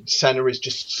think Senna is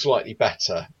just slightly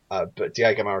better, but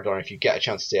Diego Maradona, if you get a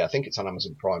chance to see it, I think it's on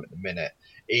Amazon Prime at the minute.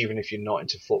 Even if you're not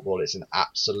into football, it's an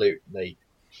absolutely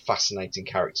fascinating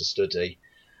character study.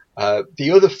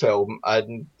 The other film,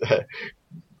 and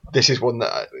this is one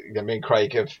that me and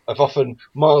Craig have often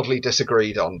mildly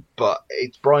disagreed on, but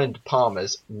it's Brian De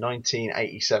Palma's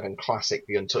 1987 classic,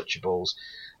 The Untouchables.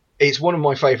 It's one of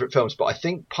my favourite films, but I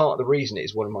think part of the reason it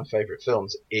is one of my favourite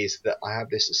films is that I have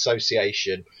this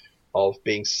association of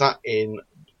being sat in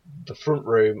the front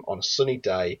room on a sunny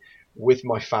day with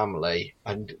my family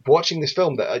and watching this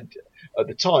film that at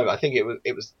the time, I think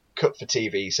it was cut for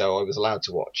TV, so I was allowed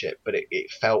to watch it, but it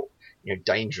felt, you know,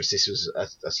 dangerous. This was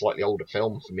a slightly older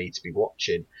film for me to be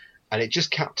watching, and it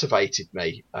just captivated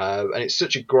me. And it's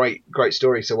such a great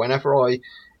story. So whenever I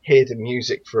hear the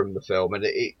music from the film, and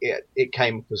it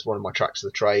came up as one of my tracks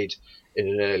of the trade in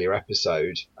an earlier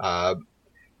episode, but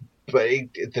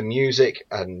the music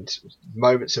and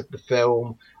moments of the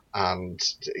film, and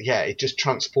it just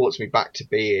transports me back to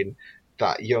being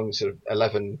that young sort of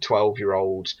 11,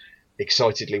 12-year-old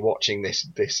excitedly watching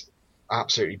this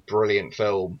absolutely brilliant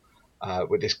film.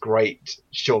 With this great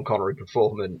Sean Connery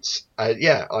performance. I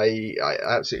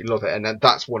absolutely love it. And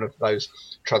that's one of those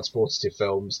transportative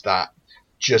films that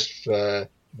just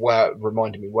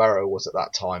reminded me where I was at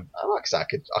that time. Like I said,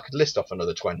 I could list off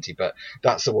another 20, but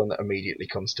that's the one that immediately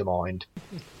comes to mind.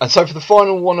 And so for the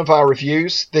final one of our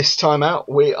reviews, this time out,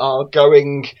 we are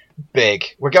going big.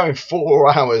 We're going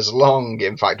 4 hours long,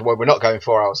 in fact. Well, we're not going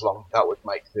 4 hours long. That would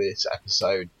make this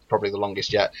episode probably the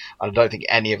longest yet. And I don't think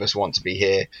any of us want to be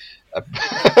here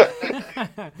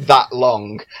that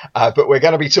long, but we're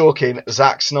going to be talking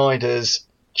Zack Snyder's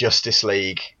Justice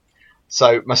League.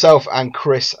 So myself and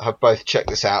Chris have both checked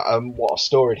this out. What a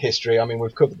storied history. I mean,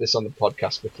 we've covered this on the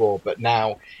podcast before, but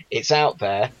now it's out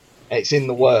there, it's in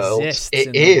the world.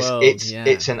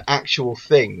 It's an actual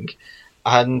thing,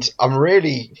 and I'm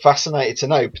really fascinated to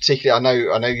know, particularly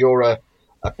I know you're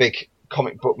a big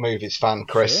comic book movies fan,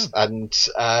 Chris, sure. And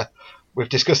we've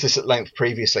discussed this at length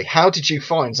previously. How did you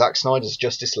find Zack Snyder's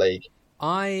Justice League?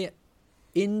 I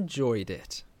enjoyed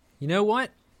it. You know what?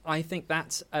 I think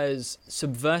that's as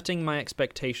subverting my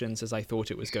expectations as I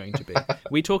thought it was going to be.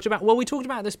 We talked about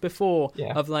this before,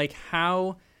 of like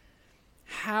how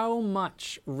how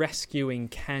much rescuing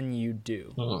can you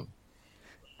do? Mm.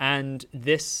 And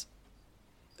this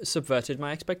subverted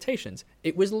my expectations.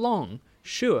 It was long,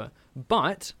 sure,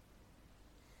 but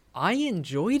I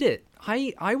enjoyed it.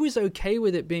 I was okay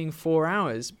with it being 4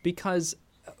 hours because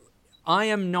I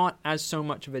am not as so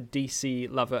much of a DC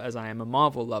lover as I am a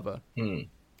Marvel lover. Mm.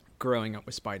 Growing up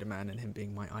with Spider-Man and him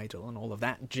being my idol and all of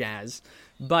that jazz.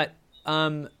 But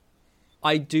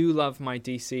I do love my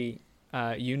DC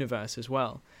universe as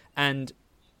well. And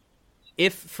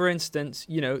if, for instance,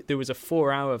 there was a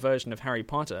 4-hour version of Harry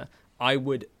Potter, I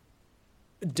would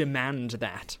demand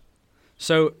that.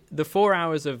 So the 4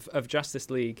 hours of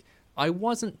Justice League, I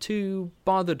wasn't too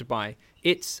bothered by.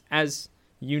 It's, as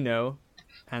you know,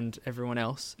 and everyone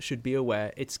else should be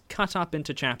aware, it's cut up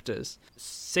into chapters.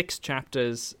 6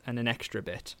 chapters and an extra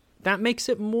bit. That makes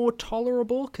it more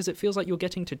tolerable because it feels like you're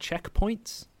getting to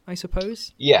checkpoints, I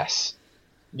suppose. Yes.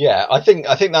 Yeah, I think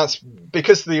that's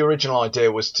because the original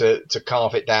idea was to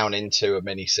carve it down into a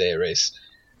mini-series.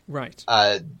 Right.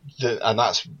 And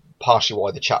that's partially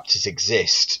why the chapters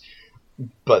exist.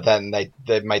 But then they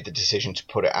made the decision to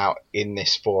put it out in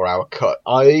this 4-hour cut.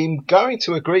 I'm going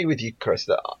to agree with you, Chris,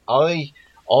 that I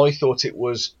thought it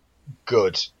was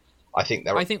good. I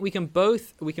think we can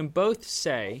both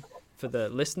say, for the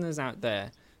listeners out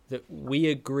there, that we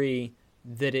agree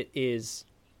that it is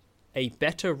a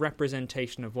better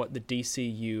representation of what the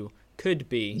DCU could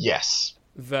be. Yes.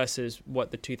 Versus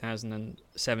what the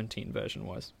 2017 version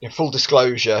was. In full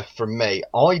disclosure from me,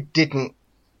 I didn't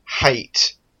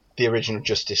hate the original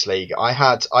Justice League. I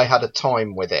had a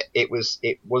time with it. It was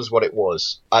what it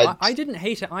was. I didn't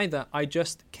hate it either. I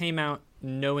just came out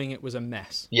knowing it was a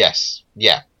mess. Yes.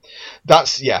 Yeah.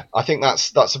 I think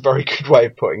that's a very good way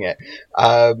of putting it.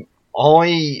 I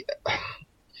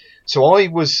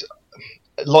was,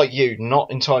 like you, not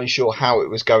entirely sure how it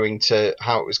was going to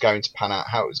pan out,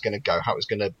 how it was going to go, how it was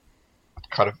going to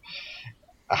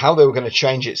how they were going to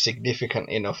change it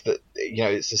significantly enough that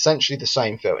it's essentially the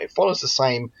same film. It follows the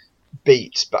same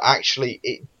beats, but actually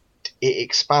it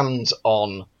expands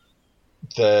on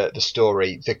the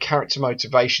story. The character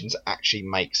motivations actually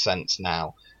make sense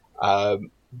now.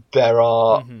 There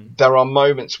are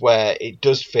moments where it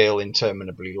does feel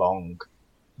interminably long,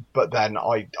 but then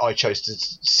I chose to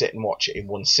sit and watch it in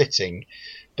one sitting.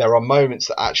 There are moments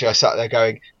that actually I sat there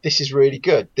going, this is really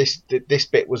good. This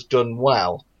bit was done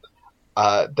well.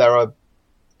 There are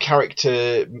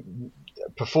character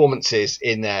performances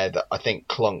in there that I think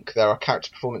clunk. There are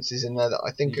character performances in there that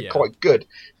I think are quite good.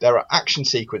 There are action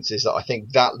sequences that I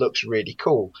think that looks really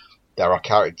cool. There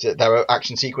are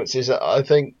action sequences that I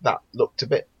think that looked a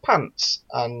bit pants,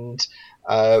 and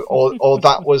or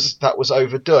that was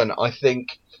overdone. I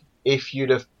think if you'd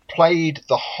have played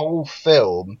the whole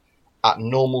film at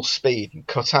normal speed and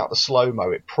cut out the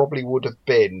slow-mo, it probably would have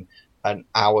been an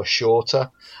hour shorter.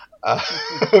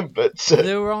 But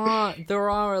there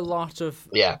are a lot of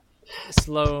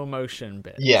slow motion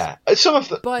bits. Yeah, some of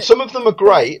them are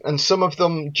great, and some of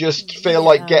them just feel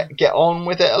like get on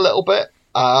with it a little bit.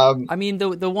 I mean,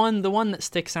 the one that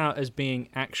sticks out as being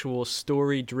actual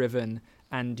story driven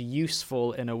and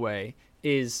useful in a way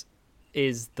is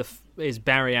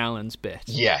Barry Allen's bit.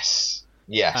 Yes.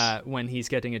 When he's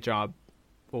getting a job,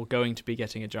 or going to be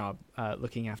getting a job,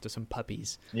 looking after some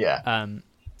puppies. Yeah.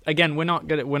 Again, we're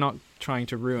not trying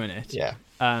to ruin it. Yeah.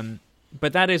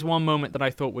 But that is one moment that I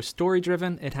thought was story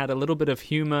driven. It had a little bit of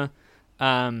humor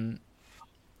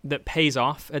that pays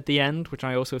off at the end, which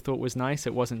I also thought was nice.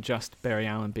 It wasn't just Barry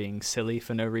Allen being silly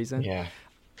for no reason. Yeah.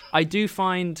 I do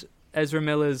find Ezra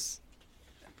Miller?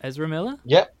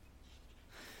 Yeah.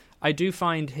 I do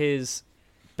find his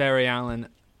Barry Allen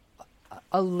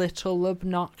a little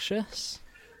obnoxious.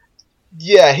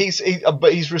 Yeah,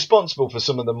 but he's responsible for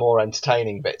some of the more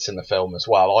entertaining bits in the film as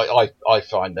well. I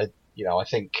find that, I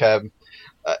think. True,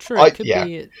 it could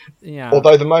be. Yeah.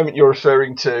 Although the moment you're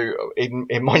referring to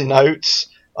in my notes,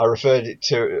 I referred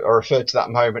to that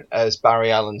moment as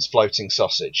Barry Allen's floating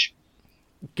sausage.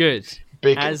 Good.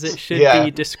 As it should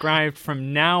be described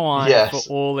from now on for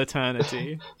all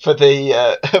eternity. for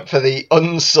the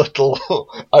unsubtle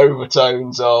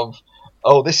overtones of,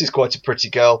 oh, this is quite a pretty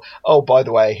girl. Oh, by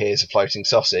the way, here's a floating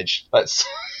sausage. That's.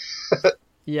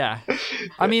 Yeah.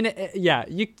 I mean,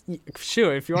 you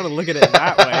sure, if you want to look at it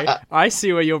that way, I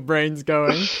see where your brain's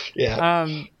going.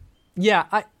 Yeah.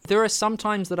 There are some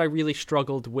times that I really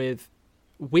struggled with,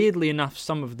 weirdly enough,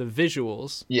 some of the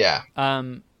visuals. Yeah.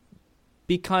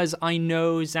 Because I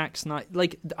know Zack Snyder,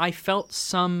 I felt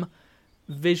some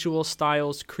visual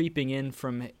styles creeping in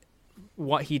from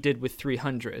what he did with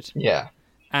 300. Yeah.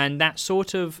 And that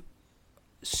sort of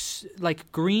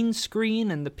like green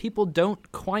screen, and the people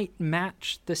don't quite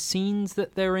match the scenes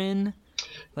that they're in.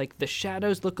 Like the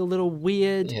shadows look a little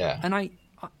weird. Yeah. And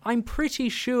I'm pretty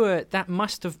sure that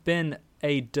must have been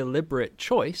a deliberate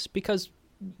choice, because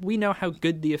we know how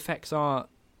good the effects are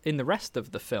in the rest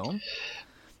of the film.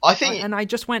 I think, and I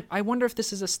just went, I wonder if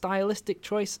this is a stylistic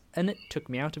choice, and it took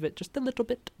me out of it just a little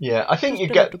bit. Yeah, I think you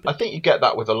get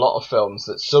that with a lot of films,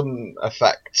 that some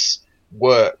effects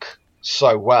work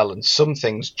so well, and some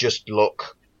things just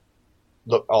look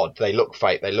odd. They look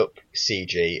fake. They look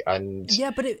CG, and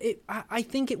yeah, but I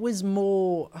think it was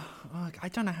more. I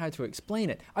don't know how to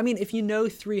explain it. I mean, if you know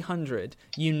 300,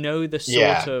 you know the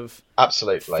sort of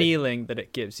absolutely feeling that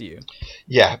it gives you.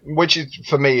 Yeah, which is,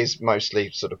 for me, is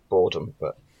mostly sort of boredom,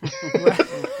 but.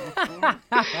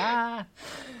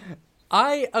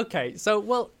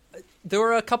 There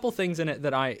were a couple things in it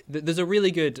that there's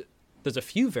a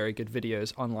few very good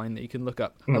videos online that you can look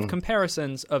up of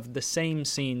comparisons of the same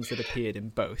scenes that appeared in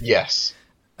both. Yes.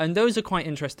 And those are quite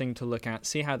interesting to look at,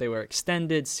 see how they were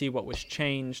extended, see what was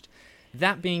changed.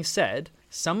 That being said,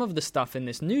 some of the stuff in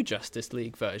this new Justice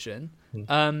League version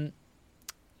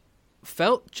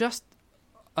felt just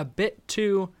a bit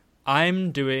too,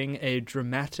 I'm doing a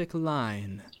dramatic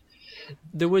line.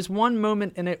 There was one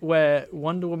moment in it where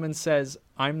Wonder Woman says,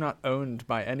 I'm not owned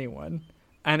by anyone.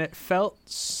 And it felt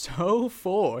so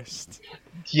forced.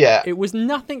 Yeah. It was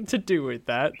nothing to do with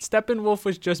that. Steppenwolf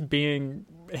was just being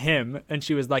him, and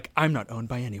she was like, I'm not owned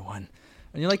by anyone.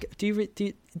 And you're like, do you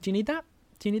need that?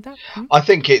 Do you need that? I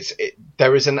think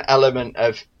there is an element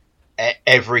of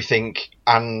everything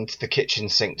and the kitchen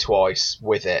sink twice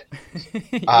with it.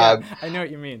 Yeah, I know what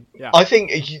you mean. Yeah. I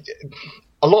think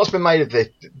a lot's been made of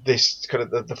this kind of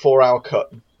the 4-hour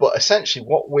cut, but essentially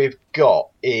what we've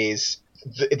got is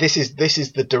this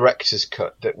is the director's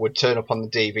cut that would turn up on the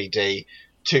DVD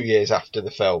 2 years after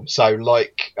the film. So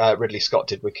like Ridley Scott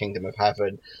did with Kingdom of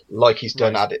Heaven, like he's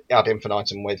done ad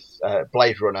infinitum with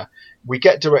Blade Runner, we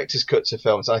get director's cuts of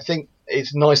films. And I think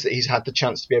it's nice that he's had the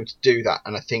chance to be able to do that,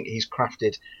 and I think he's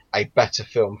crafted a better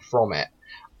film from it.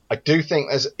 I do think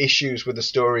there's issues with the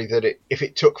story that if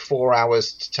it took 4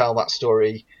 hours to tell that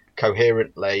story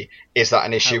coherently, is that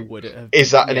an issue?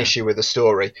 Is that an issue with the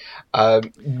story?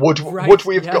 Would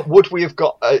we have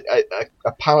got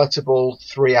a palatable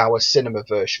 3-hour cinema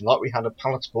version, like we had a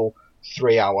palatable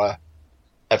 3-hour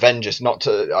Avengers? I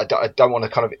don't want to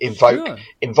kind of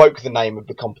invoke the name of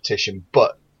the competition,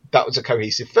 but that was a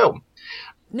cohesive film.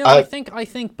 No, I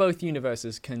think both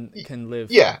universes can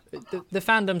live. Yeah, the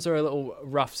fandoms are a little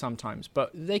rough sometimes,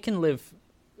 but they can live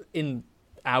in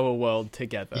our world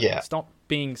together. Yeah, stop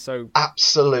being so.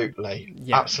 Absolutely,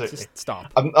 yeah, absolutely. Just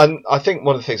stop. And I think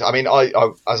one of the things. I mean, I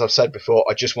as I've said before,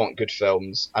 I just want good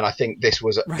films, and I think this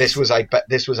was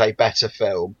a better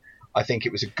film. I think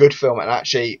it was a good film, and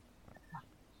actually,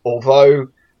 although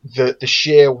the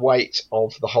sheer weight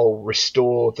of the whole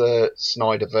restore the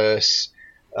Snyderverse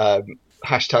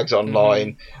hashtags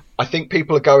online, I think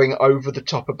people are going over the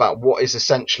top about what is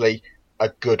essentially a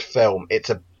good film. It's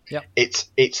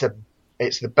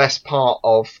the best part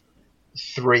of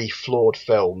 3 flawed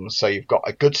films. So you've got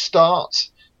a good start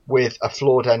with a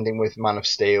flawed ending with Man of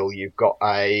Steel. You've got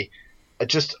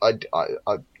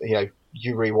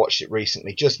you rewatched it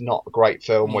recently, just not a great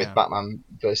film with Batman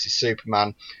versus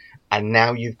Superman. And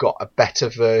now you've got a better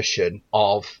version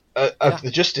of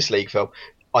the Justice League film.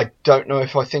 I don't know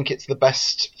if I think it's the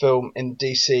best film in the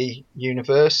DC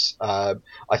universe. I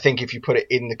think if you put it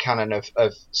in the canon of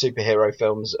superhero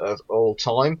films of all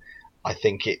time, I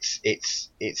think it's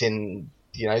in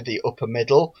the upper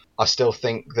middle. I still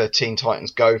think the Teen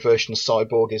Titans Go version of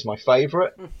Cyborg is my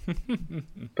favourite.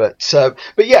 but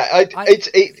yeah,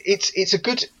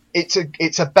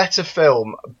 it's a better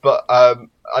film. But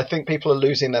I think people are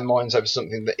losing their minds over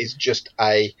something that is just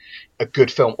a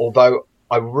good film. Although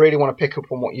I really want to pick up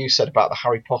on what you said about the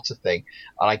Harry Potter thing.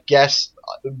 And I guess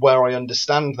where I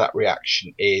understand that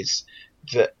reaction is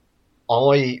that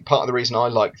part of the reason I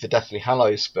like the Deathly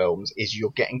Hallows films is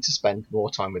you're getting to spend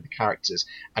more time with the characters,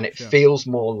 and it feels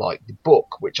more like the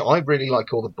book, which I really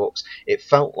like all the books. It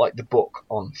felt like the book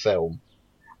on film,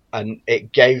 and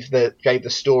it gave the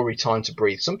story time to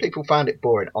breathe. Some people found it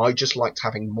boring. I just liked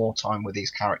having more time with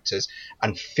these characters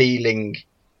and feeling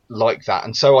like that.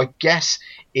 And so I guess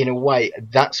in a way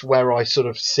that's where I sort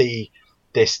of see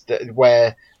this,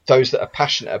 where those that are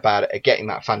passionate about it are getting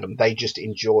that fandom. They just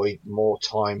enjoy more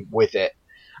time with it.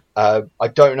 I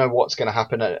don't know what's going to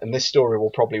happen, and this story will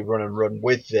probably run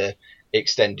with the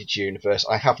extended universe.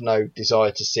 I have no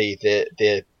desire to see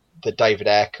the David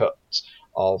Ayer cut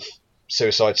of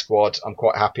Suicide Squad. I'm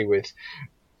quite happy with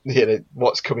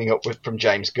what's coming up with from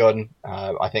James Gunn.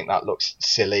 I think that looks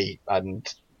silly and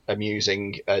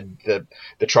amusing, and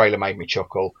the trailer made me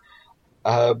chuckle.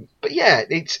 But yeah,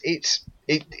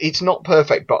 it's not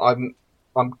perfect, but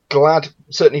I'm glad,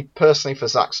 certainly personally for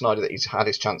Zack Snyder, that he's had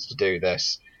his chance to do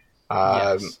this.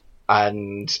 Yes.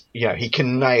 And he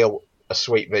can nail a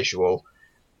sweet visual,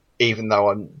 even though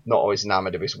I'm not always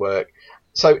enamoured of his work.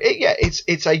 So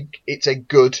it's a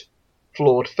good,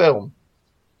 flawed film.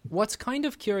 What's kind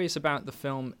of curious about the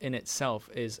film in itself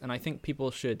is, and I think people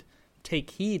should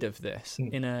take heed of this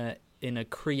in a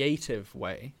creative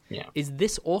way, is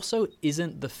this also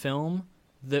isn't the film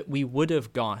that we would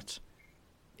have got.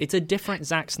 It's a different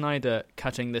Zack Snyder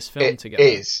cutting this film together.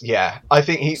 It is, yeah. I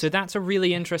think So that's a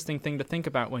really interesting thing to think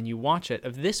about when you watch it.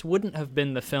 If this wouldn't have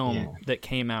been the film that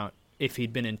came out if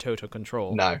he'd been in total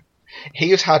control. No. He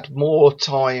has had more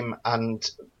time and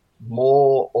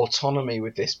more autonomy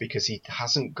with this because he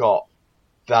hasn't got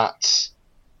that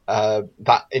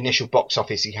initial box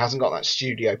office. He hasn't got that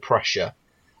studio pressure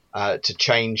to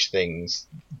change things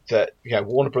that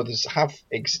Warner Brothers have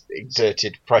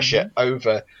exerted pressure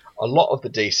over a lot of the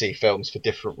DC films for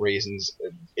different reasons,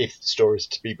 if the story is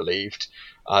to be believed.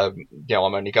 I'm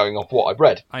only going off what I've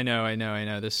read. I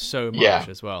know. There's so much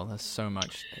as well. There's so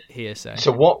much hearsay.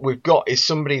 So what we've got is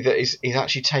somebody that is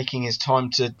actually taking his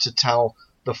time to tell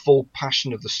the full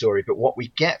passion of the story. But what we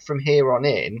get from here on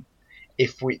in,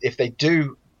 if they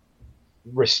do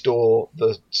restore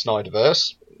the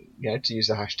Snyderverse, to use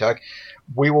the hashtag,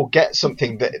 we will get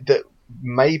something that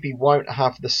maybe won't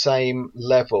have the same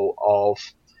level of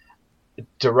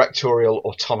directorial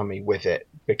autonomy with it,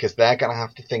 because they're going to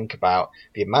have to think about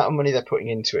the amount of money they're putting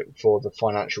into it for the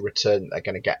financial return that they're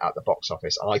going to get at the box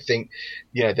office. And I think,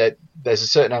 there's a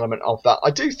certain element of that.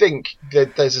 I do think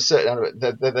that there's a certain element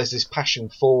that there's this passion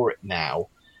for it now,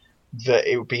 that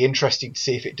it would be interesting to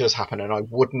see if it does happen, and I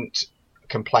wouldn't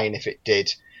complain if it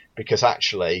did, because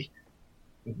actually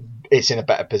it's in a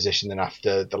better position than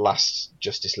after the last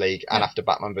Justice League and after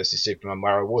Batman vs Superman,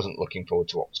 where I wasn't looking forward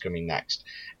to what was coming next.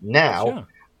 Now,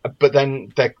 but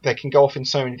then they can go off in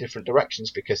so many different directions,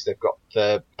 because they've got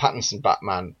the Pattinson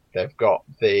Batman, they've got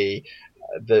the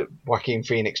Joaquin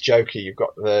Phoenix Joker, you've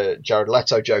got the Jared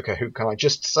Leto Joker, who, can I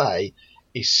just say,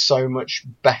 is so much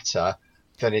better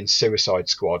than in Suicide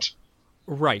Squad.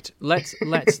 Right. Let's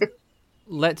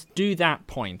do that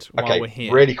point while we're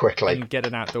here. Really quickly, and get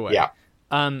it out the way. Yeah.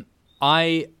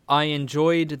 I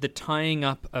enjoyed the tying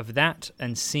up of that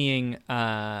and seeing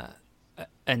how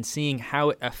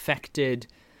it affected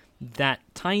that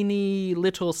tiny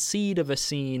little seed of a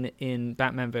scene in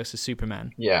Batman vs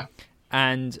Superman. Yeah.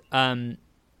 And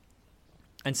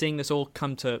seeing this all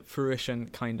come to fruition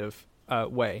kind of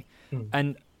way.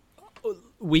 And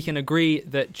we can agree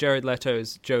that Jared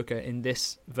Leto's Joker in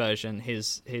this version,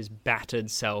 his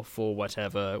battered self, or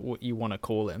whatever what you want to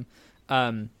call him,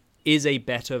 is a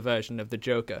better version of the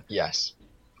Joker. Yes.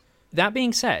 That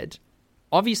being said,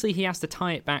 obviously he has to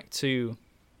tie it back to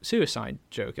Suicide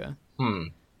Joker.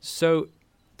 So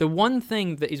the one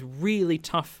thing that is really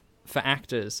tough for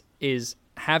actors is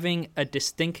having a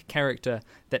distinct character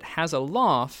that has a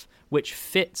laugh which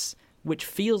feels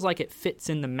like it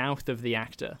fits in the mouth of the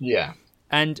actor. Yeah.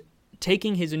 And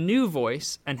taking his new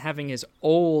voice and having his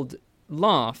old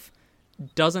laugh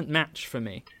doesn't match for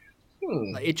me.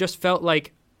 It just felt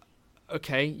like,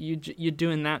 okay, you're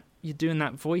doing that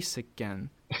voice again.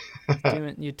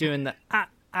 You're doing the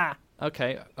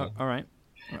Okay, all right.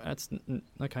 That's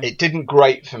okay. It didn't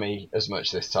grate for me as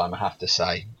much this time, I have to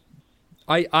say.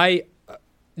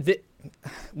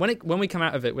 When we come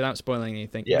out of it without spoiling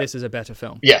anything, this is a better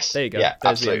film. Yes, there you go. Yeah,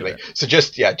 There's absolutely. So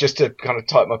just to kind of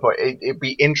type my point, it'd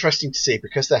be interesting to see,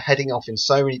 because they're heading off in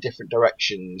so many different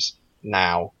directions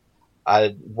now,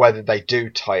 whether they do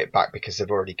tie it back because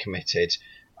they've already committed,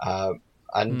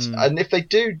 and if they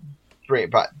do bring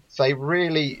it back, they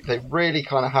really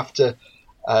kind of have to,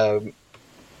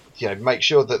 make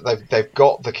sure that they've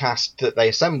got the cast that they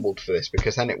assembled for this,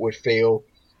 because then it would feel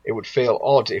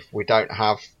odd if we don't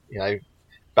have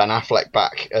Ben Affleck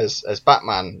back as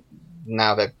Batman.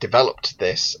 Now they've developed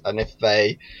this, and if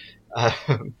they,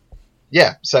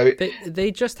 so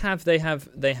they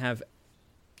have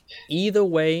either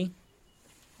way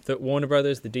that Warner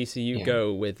Brothers, the DCU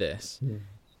go with this.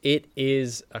 It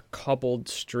is a cobbled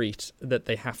street that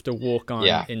they have to walk on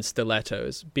in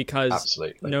stilettos, because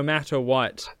no matter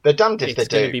what, they're damned if they do. It's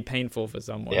going to be painful for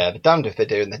someone. Yeah, they're damned if they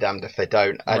do, and they're damned if they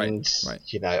don't. And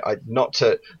not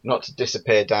to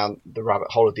disappear down the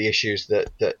rabbit hole of the issues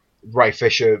that Ray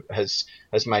Fisher has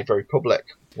made very public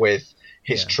with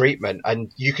his treatment,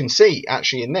 and you can see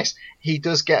actually in this he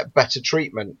does get better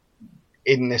treatment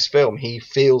in this film. He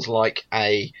feels like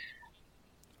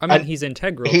he's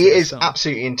integral. He is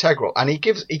absolutely integral, and he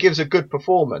gives a good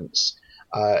performance.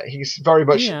 He's very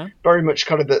much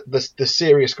kind of the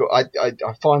serious guy.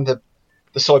 I find the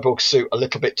cyborg suit a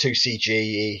little bit too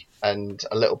CG and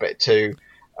a little bit too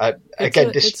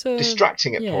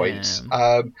distracting at points.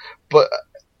 But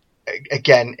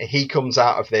again, he comes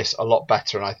out of this a lot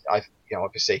better, and I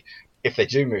obviously, if they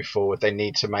do move forward, they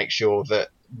need to make sure that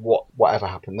whatever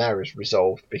happened there is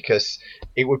resolved, because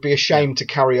it would be a shame to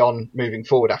carry on moving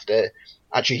forward after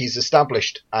actually he's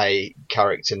established a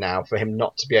character now for him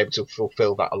not to be able to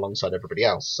fulfill that alongside everybody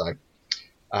else. So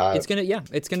it's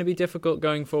gonna be difficult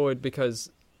going forward, because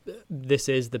this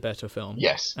is the better film.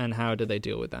 Yes. And how do they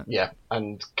deal with that? Yeah,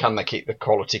 and can they keep the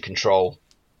quality control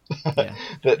that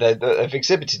they've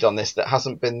exhibited on this that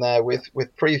hasn't been there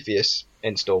with previous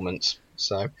installments?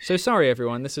 So sorry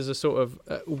everyone, this is a sort of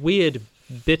weird,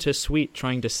 bittersweet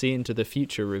trying to see into the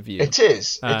future review. It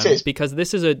is because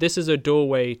this is a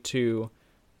doorway to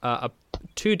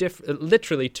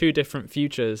literally two different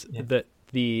futures that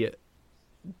the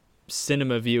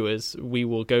cinema viewers we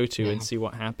will go to and see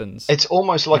what happens. It's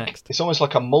almost like next. It's almost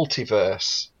like a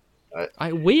multiverse.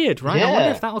 Weird, right? Yeah. I wonder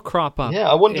if that'll crop up. Yeah,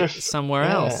 I wonder if somewhere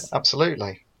else.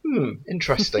 Absolutely.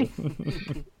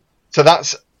 Interesting. So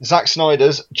that's Zack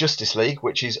Snyder's Justice League,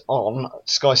 which is on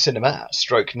Sky Cinema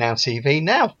 / Now TV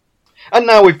now. And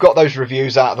now we've got those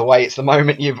reviews out of the way. It's the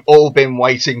moment you've all been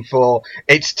waiting for.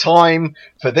 It's time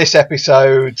for this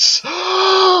episode's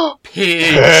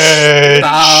Pitch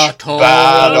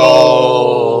Battle.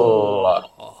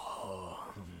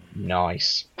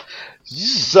 Nice.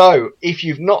 So, if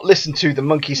you've not listened to the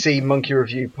Monkey See, Monkey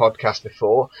Review podcast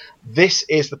before, this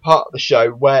is the part of the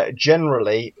show where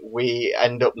generally we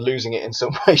end up losing it in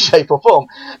some way, shape or form.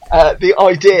 The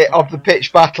idea of the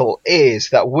pitch battle is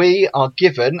that we are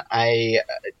given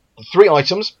 3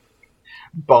 items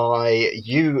by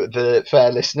you, the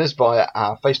fair listeners, via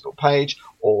our Facebook page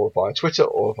or via Twitter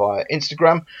or via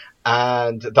Instagram.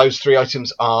 And those 3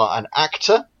 items are an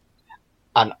actor,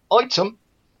 an item,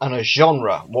 and a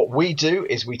genre. What we do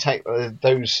is we take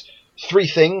those 3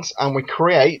 things and we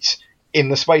create, in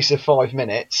the space of 5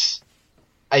 minutes,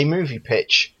 a movie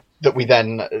pitch that we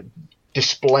then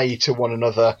display to one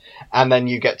another, and then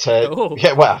you get to... Oh.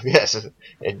 Yeah, well, yes,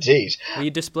 indeed. We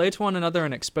display to one another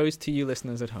and expose to you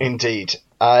listeners at home. Indeed.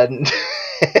 And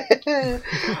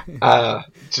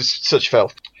just such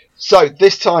filth. So,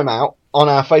 this time out, on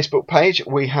our Facebook page,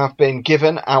 we have been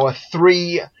given our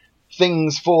 3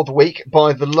 things for the week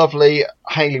by the lovely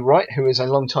Hayley Wright, who is a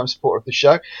long-time supporter of the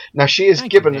show. Now, she has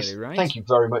given us... Thank you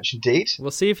very much indeed.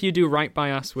 We'll see if you do right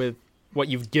by us with what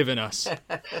you've given us.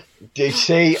 Do you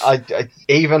see?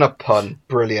 Even a pun.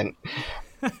 Brilliant.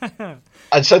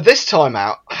 And so this time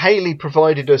out, Hayley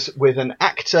provided us with an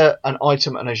actor, an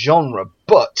item, and a genre,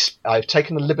 but I've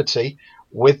taken the liberty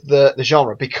with the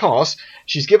genre because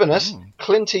she's given us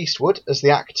Clint Eastwood as the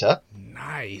actor.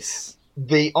 Nice.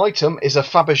 The item is a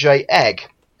Fabergé egg.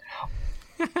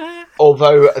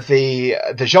 Although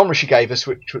the genre she gave us,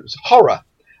 which was horror.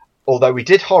 Although we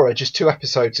did horror just 2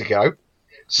 episodes ago.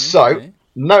 So,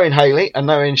 knowing Hayley and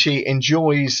knowing she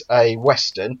enjoys a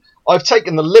Western, I've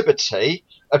taken the liberty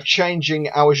of changing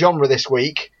our genre this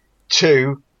week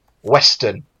to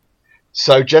Western.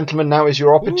 So, gentlemen, now is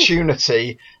your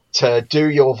opportunity to do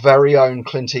your very own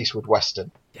Clint Eastwood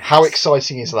Western. Yes. How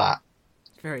exciting is that?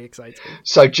 Very exciting.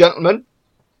 So, gentlemen,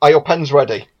 are your pens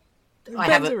ready?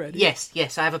 Pens are ready.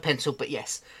 Yes, I have a pencil, but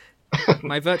yes.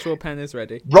 My virtual pen is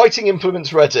ready. Writing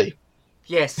implements ready?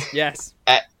 Yes. Yes.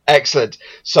 Excellent.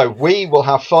 So we will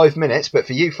have 5 minutes, but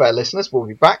for you, fair listeners, we'll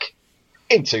be back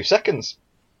in 2 seconds.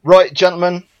 Right,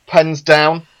 gentlemen, pens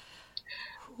down.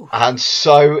 And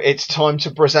so it's time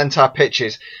to present our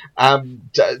pitches.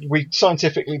 We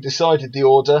scientifically decided the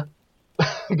order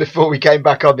before we came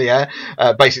back on the air,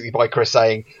 basically by Chris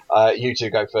saying, you 2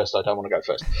 go first, I don't want to go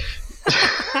first.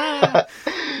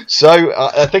 So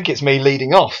I think it's me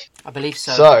leading off. I believe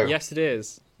so. Yes, it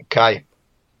is. Okay.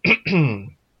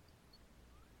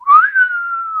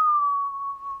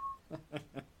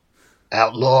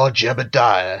 Outlaw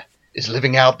Jebediah is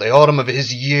living out the autumn of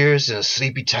his years in a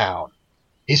sleepy town.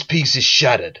 His peace is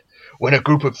shattered when a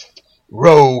group of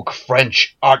rogue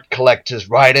French art collectors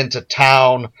ride into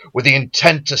town with the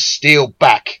intent to steal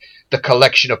back the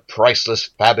collection of priceless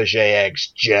Fabergé eggs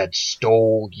Jed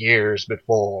stole years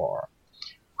before.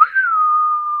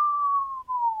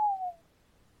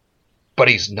 But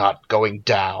he's not going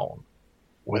down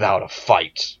without a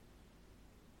fight.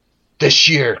 This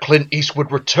year, Clint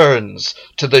Eastwood returns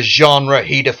to the genre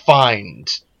he defined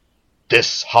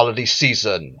this holiday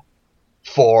season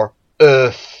for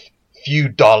Earth few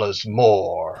dollars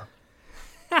more.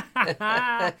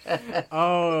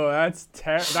 Oh, that's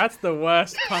the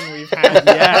worst pun we've had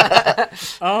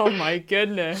yet. Oh my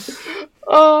goodness.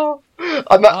 Oh,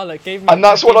 and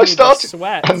that's what I started.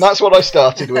 And that's what I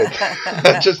started with.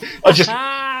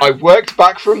 I worked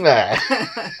back from there.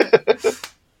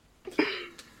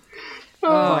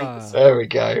 There we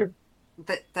go.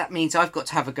 That means I've got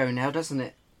to have a go now, doesn't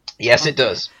it? Yes, it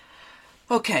does.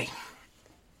 Okay.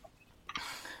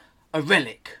 A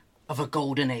relic of a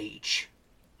golden age.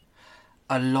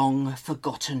 A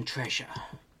long-forgotten treasure.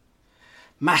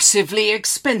 Massively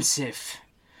expensive.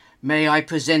 May I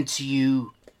present to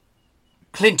you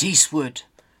Clint Eastwood.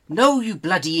 No, you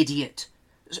bloody idiot.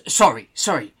 Sorry.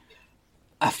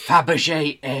 A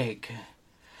Fabergé egg.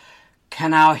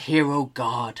 Can our hero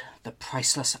guard the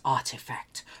priceless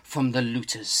artifact from the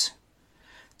looters?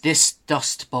 This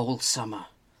Dust Bowl summer,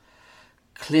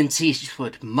 Clint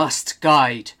Eastwood must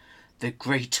guide the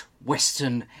Great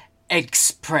Western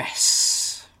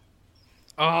Express.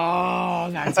 Oh,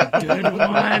 that's a good one.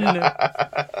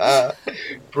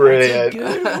 Brilliant. That's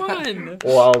a good one.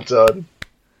 Well done.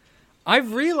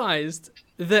 I've realised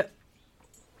that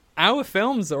our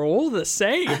films are all the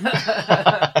same.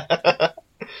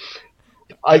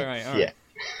 All right. Yeah.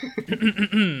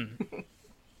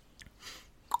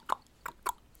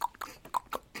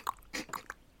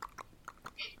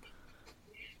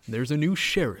 There's a new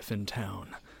sheriff in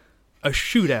town. A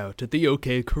shootout at the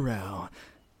OK Corral.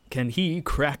 Can he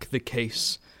crack the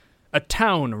case? A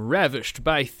town ravished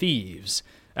by thieves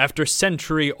after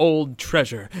century-old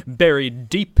treasure buried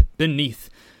deep beneath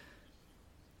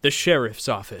the sheriff's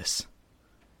office.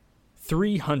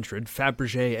 300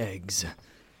 Fabergé eggs.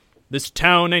 This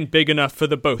town ain't big enough for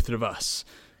the both of us.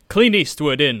 Clint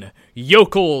Eastwood in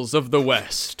Yokels of the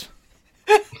West.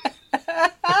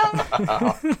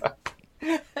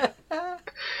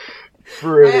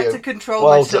 Brilliant. I had to control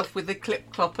myself with the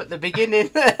clip clop at the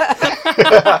beginning.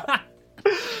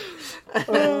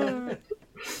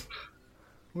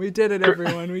 We did it,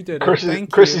 everyone. We did it.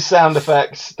 Chris's sound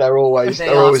effects, they're always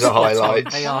a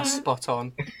highlight. They are spot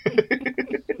on.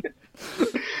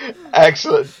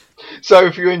 Excellent. So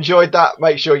if you enjoyed that,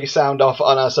 make sure you sound off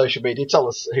on our social media. Tell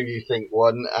us who you think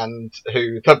won and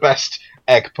who the best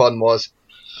egg pun was.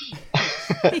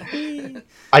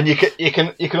 And you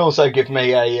can also give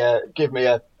me a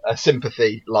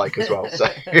sympathy like as well. So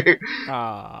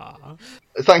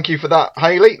thank you for that,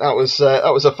 Hayley. That was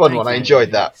a fun one. I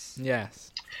enjoyed that. Yes.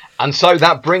 And so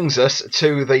that brings us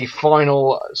to the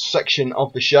final section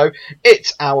of the show.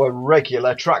 It's our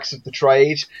regular Tracks of the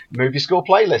Trade movie score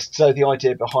playlist. So the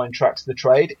idea behind Tracks of the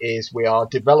Trade is we are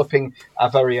developing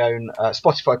our very own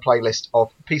Spotify playlist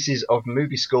of pieces of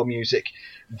movie score music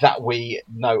that we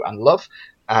know and love.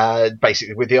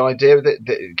 Basically with the idea that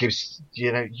it gives you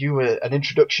an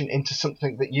introduction into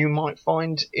something that you might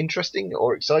find interesting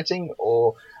or exciting,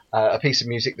 or a piece of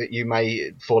music that you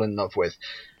may fall in love with.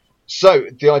 So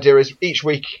the idea is each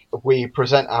week we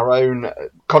present our own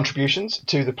contributions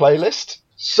to the playlist.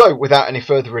 So without any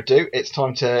further ado, it's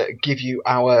time to give you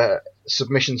our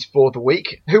submissions for the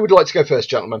week. Who would like to go first,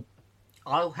 gentlemen?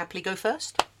 I'll happily go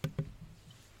first.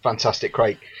 Fantastic,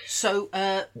 Craig. So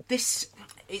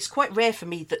it's quite rare for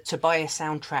me to buy a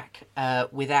soundtrack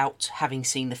without having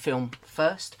seen the film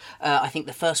first. I think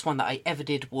the first one that I ever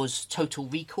did was Total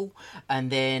Recall, and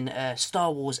then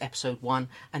Star Wars Episode 1,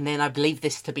 and then I believe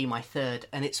this to be my third,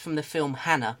 and it's from the film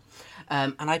Hannah.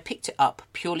 And I picked it up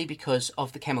purely because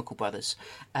of the Chemical Brothers,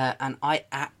 and I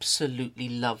absolutely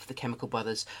love the Chemical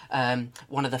Brothers.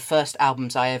 One of the first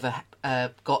albums I ever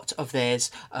got of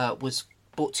theirs was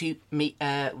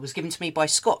given to me by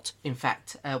Scott, in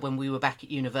fact, when we were back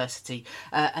at university,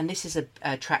 and this is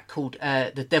a track called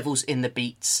The Devil's in the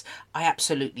Beats. I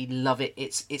absolutely love it.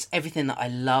 It's everything that I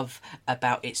love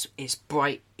about it. It's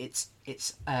bright, it's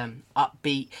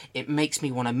upbeat, it makes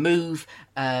me want to move,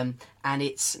 and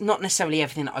it's not necessarily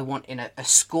everything that I want in a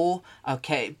score,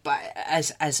 okay, but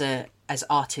as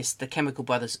artists, the Chemical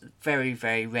Brothers very,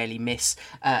 very rarely miss,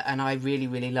 and I really,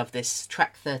 really love this.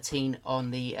 Track 13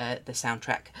 on the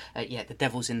soundtrack, The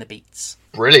Devil's in the Beats.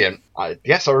 Brilliant.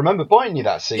 Yes, I remember buying you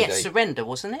that CD. Yes, Surrender,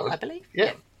 wasn't it, I believe?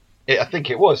 Yeah. I think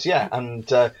it was, yeah. And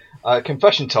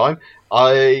confession time,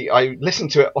 I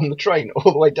listened to it on the train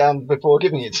all the way down before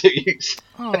giving it to you.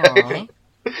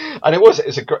 And it was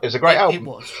a great album. It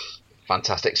was.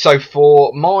 Fantastic. So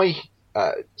for my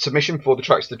submission for the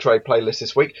Tracks of the Trade playlist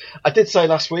this week, I did say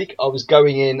last week I was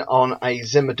going in on a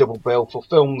Zimmer double bill for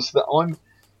films that I'm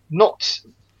not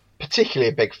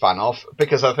particularly a big fan of,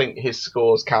 because I think his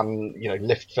scores can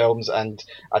lift films and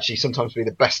actually sometimes be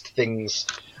the best things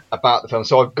about the film.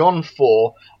 So I've gone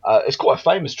for it's quite a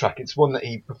famous track. It's one that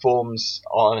he performs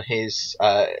on his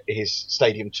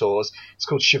stadium tours. It's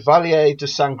called Chevalier de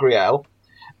Sangreal,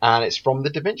 and it's from the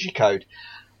Da Vinci Code.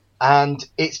 And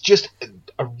it's just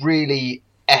a really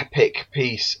epic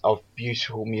piece of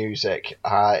beautiful music.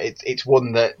 It's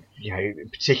one that, you know,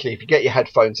 particularly if you get your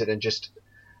headphones in and just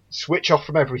switch off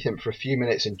from everything for a few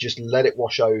minutes and just let it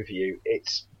wash over you,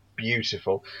 it's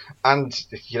beautiful. And,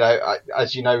 you know,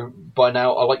 as you know by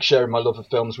now, I like sharing my love of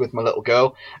films with my little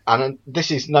girl, and this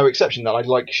is no exception, that I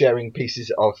like sharing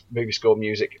pieces of movie score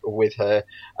music with her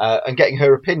and getting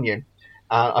her opinion.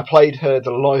 I played her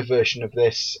the live version of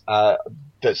this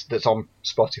that's on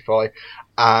Spotify,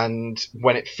 and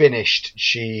when it finished,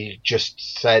 she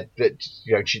just said that,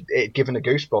 you know, it had given her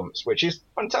goosebumps, which is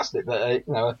fantastic. That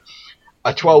you know,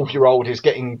 a 12-year-old is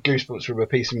getting goosebumps from a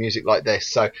piece of music like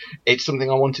this. So it's something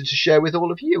I wanted to share with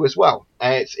all of you as well.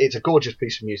 It's a gorgeous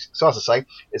piece of music. So as I say,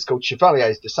 it's called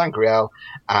Chevalier de Sangreal,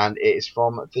 and it is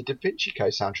from the Da Vinci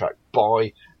Code soundtrack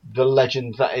by the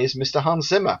legend that is Mr. Hans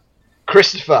Zimmer.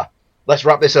 Christopher, let's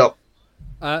wrap this up.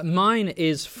 Mine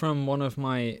is from one of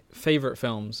my favourite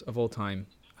films of all time,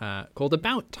 called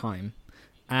About Time,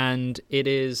 and it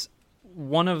is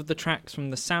one of the tracks from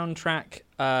the soundtrack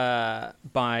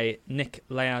by Nick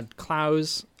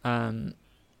Laird-Clowes, and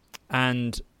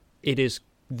it is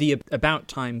the About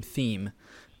Time theme,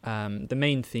 the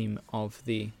main theme of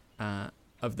the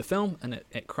film, and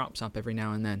it crops up every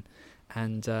now and then,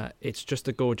 and it's just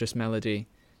a gorgeous melody.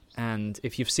 And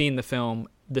if you've seen the film,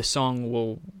 the song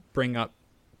will bring up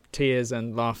tears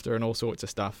and laughter and all sorts of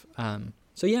stuff.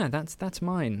 So yeah, that's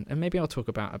mine, and maybe I'll talk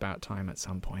about Time at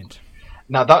some point.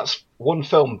 Now, that's one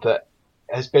film that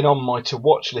has been on my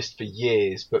to-watch list for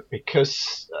years, but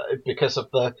because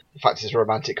of the fact it's a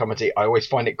romantic comedy, I always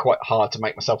find it quite hard to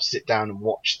make myself sit down and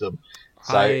watch them.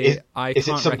 So I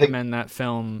can't recommend that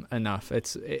film enough.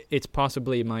 It's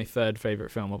possibly my third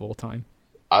favourite film of all time.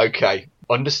 Okay,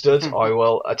 understood.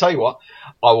 I tell you what,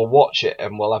 I will watch it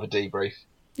and we'll have a debrief.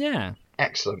 Yeah.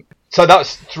 Excellent. So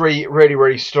that's 3 really,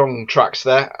 really strong tracks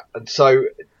there. And so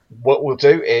what we'll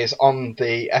do is, on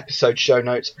the episode show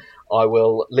notes, I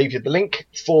will leave you the link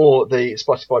for the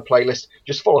Spotify playlist.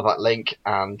 Just follow that link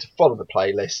and follow the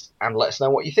playlist and let us know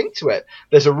what you think to it.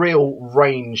 There's a real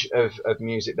range of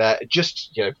music there,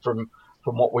 just, you know, from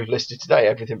what we've listed today,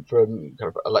 everything from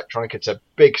kind of electronica to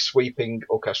big sweeping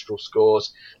orchestral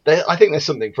scores. I think there's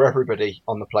something for everybody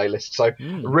on the playlist, so I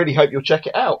really hope you'll check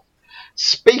it out.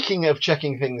 Speaking of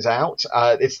checking things out,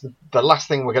 it's the last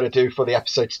thing we're going to do for the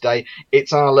episode today.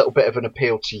 It's our little bit of an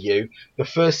appeal to you. The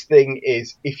first thing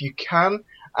is, if you can,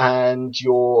 and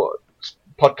your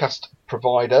podcast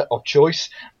provider of choice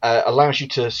allows you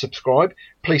to subscribe,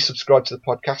 please subscribe to the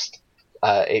podcast.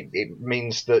 It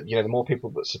means that, you know, the more people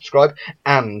that subscribe,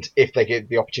 and if they get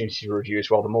the opportunity to review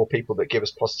as well, the more people that give us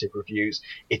positive reviews,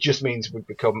 it just means we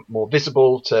become more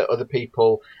visible to other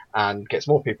people and gets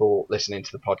more people listening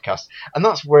to the podcast. And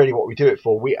that's really what we do it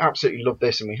for. We absolutely love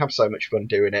this and we have so much fun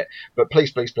doing it. But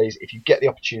please, please, please, if you get the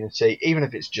opportunity, even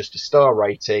if it's just a star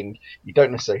rating, you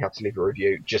don't necessarily have to leave a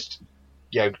review, just,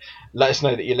 you know, let us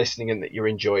know that you're listening and that you're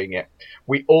enjoying it.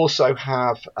 We also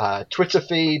have a Twitter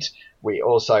feed. We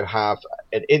also have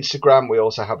an Instagram. We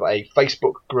also have a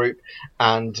Facebook group,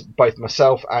 and both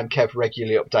myself and Kev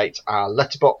regularly update our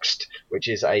Letterboxd, which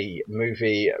is a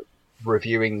movie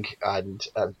reviewing and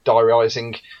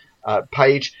diarising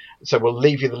page. So we'll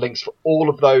leave you the links for all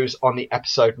of those on the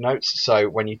episode notes. So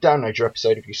when you download your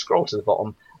episode, if you scroll to the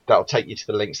bottom, that'll take you to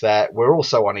the links there. We're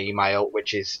also on email,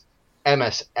 which is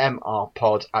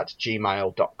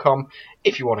msmrpod@gmail.com.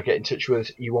 If you want to get in touch with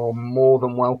us, you are more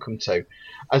than welcome to.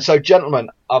 And so, gentlemen,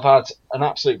 I've had an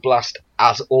absolute blast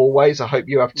as always. I hope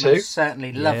you have too.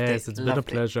 Certainly loved it. Yes, it's been a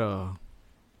pleasure.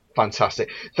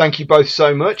 Fantastic. Thank you both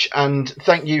so much, and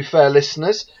thank you, fair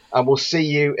listeners. And we'll see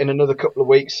you in another couple of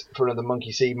weeks for another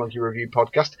Monkey See, Monkey Review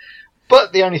podcast.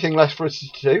 But the only thing left for us to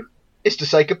do is to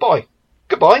say goodbye.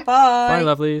 Goodbye. Bye. Bye,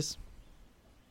 lovelies.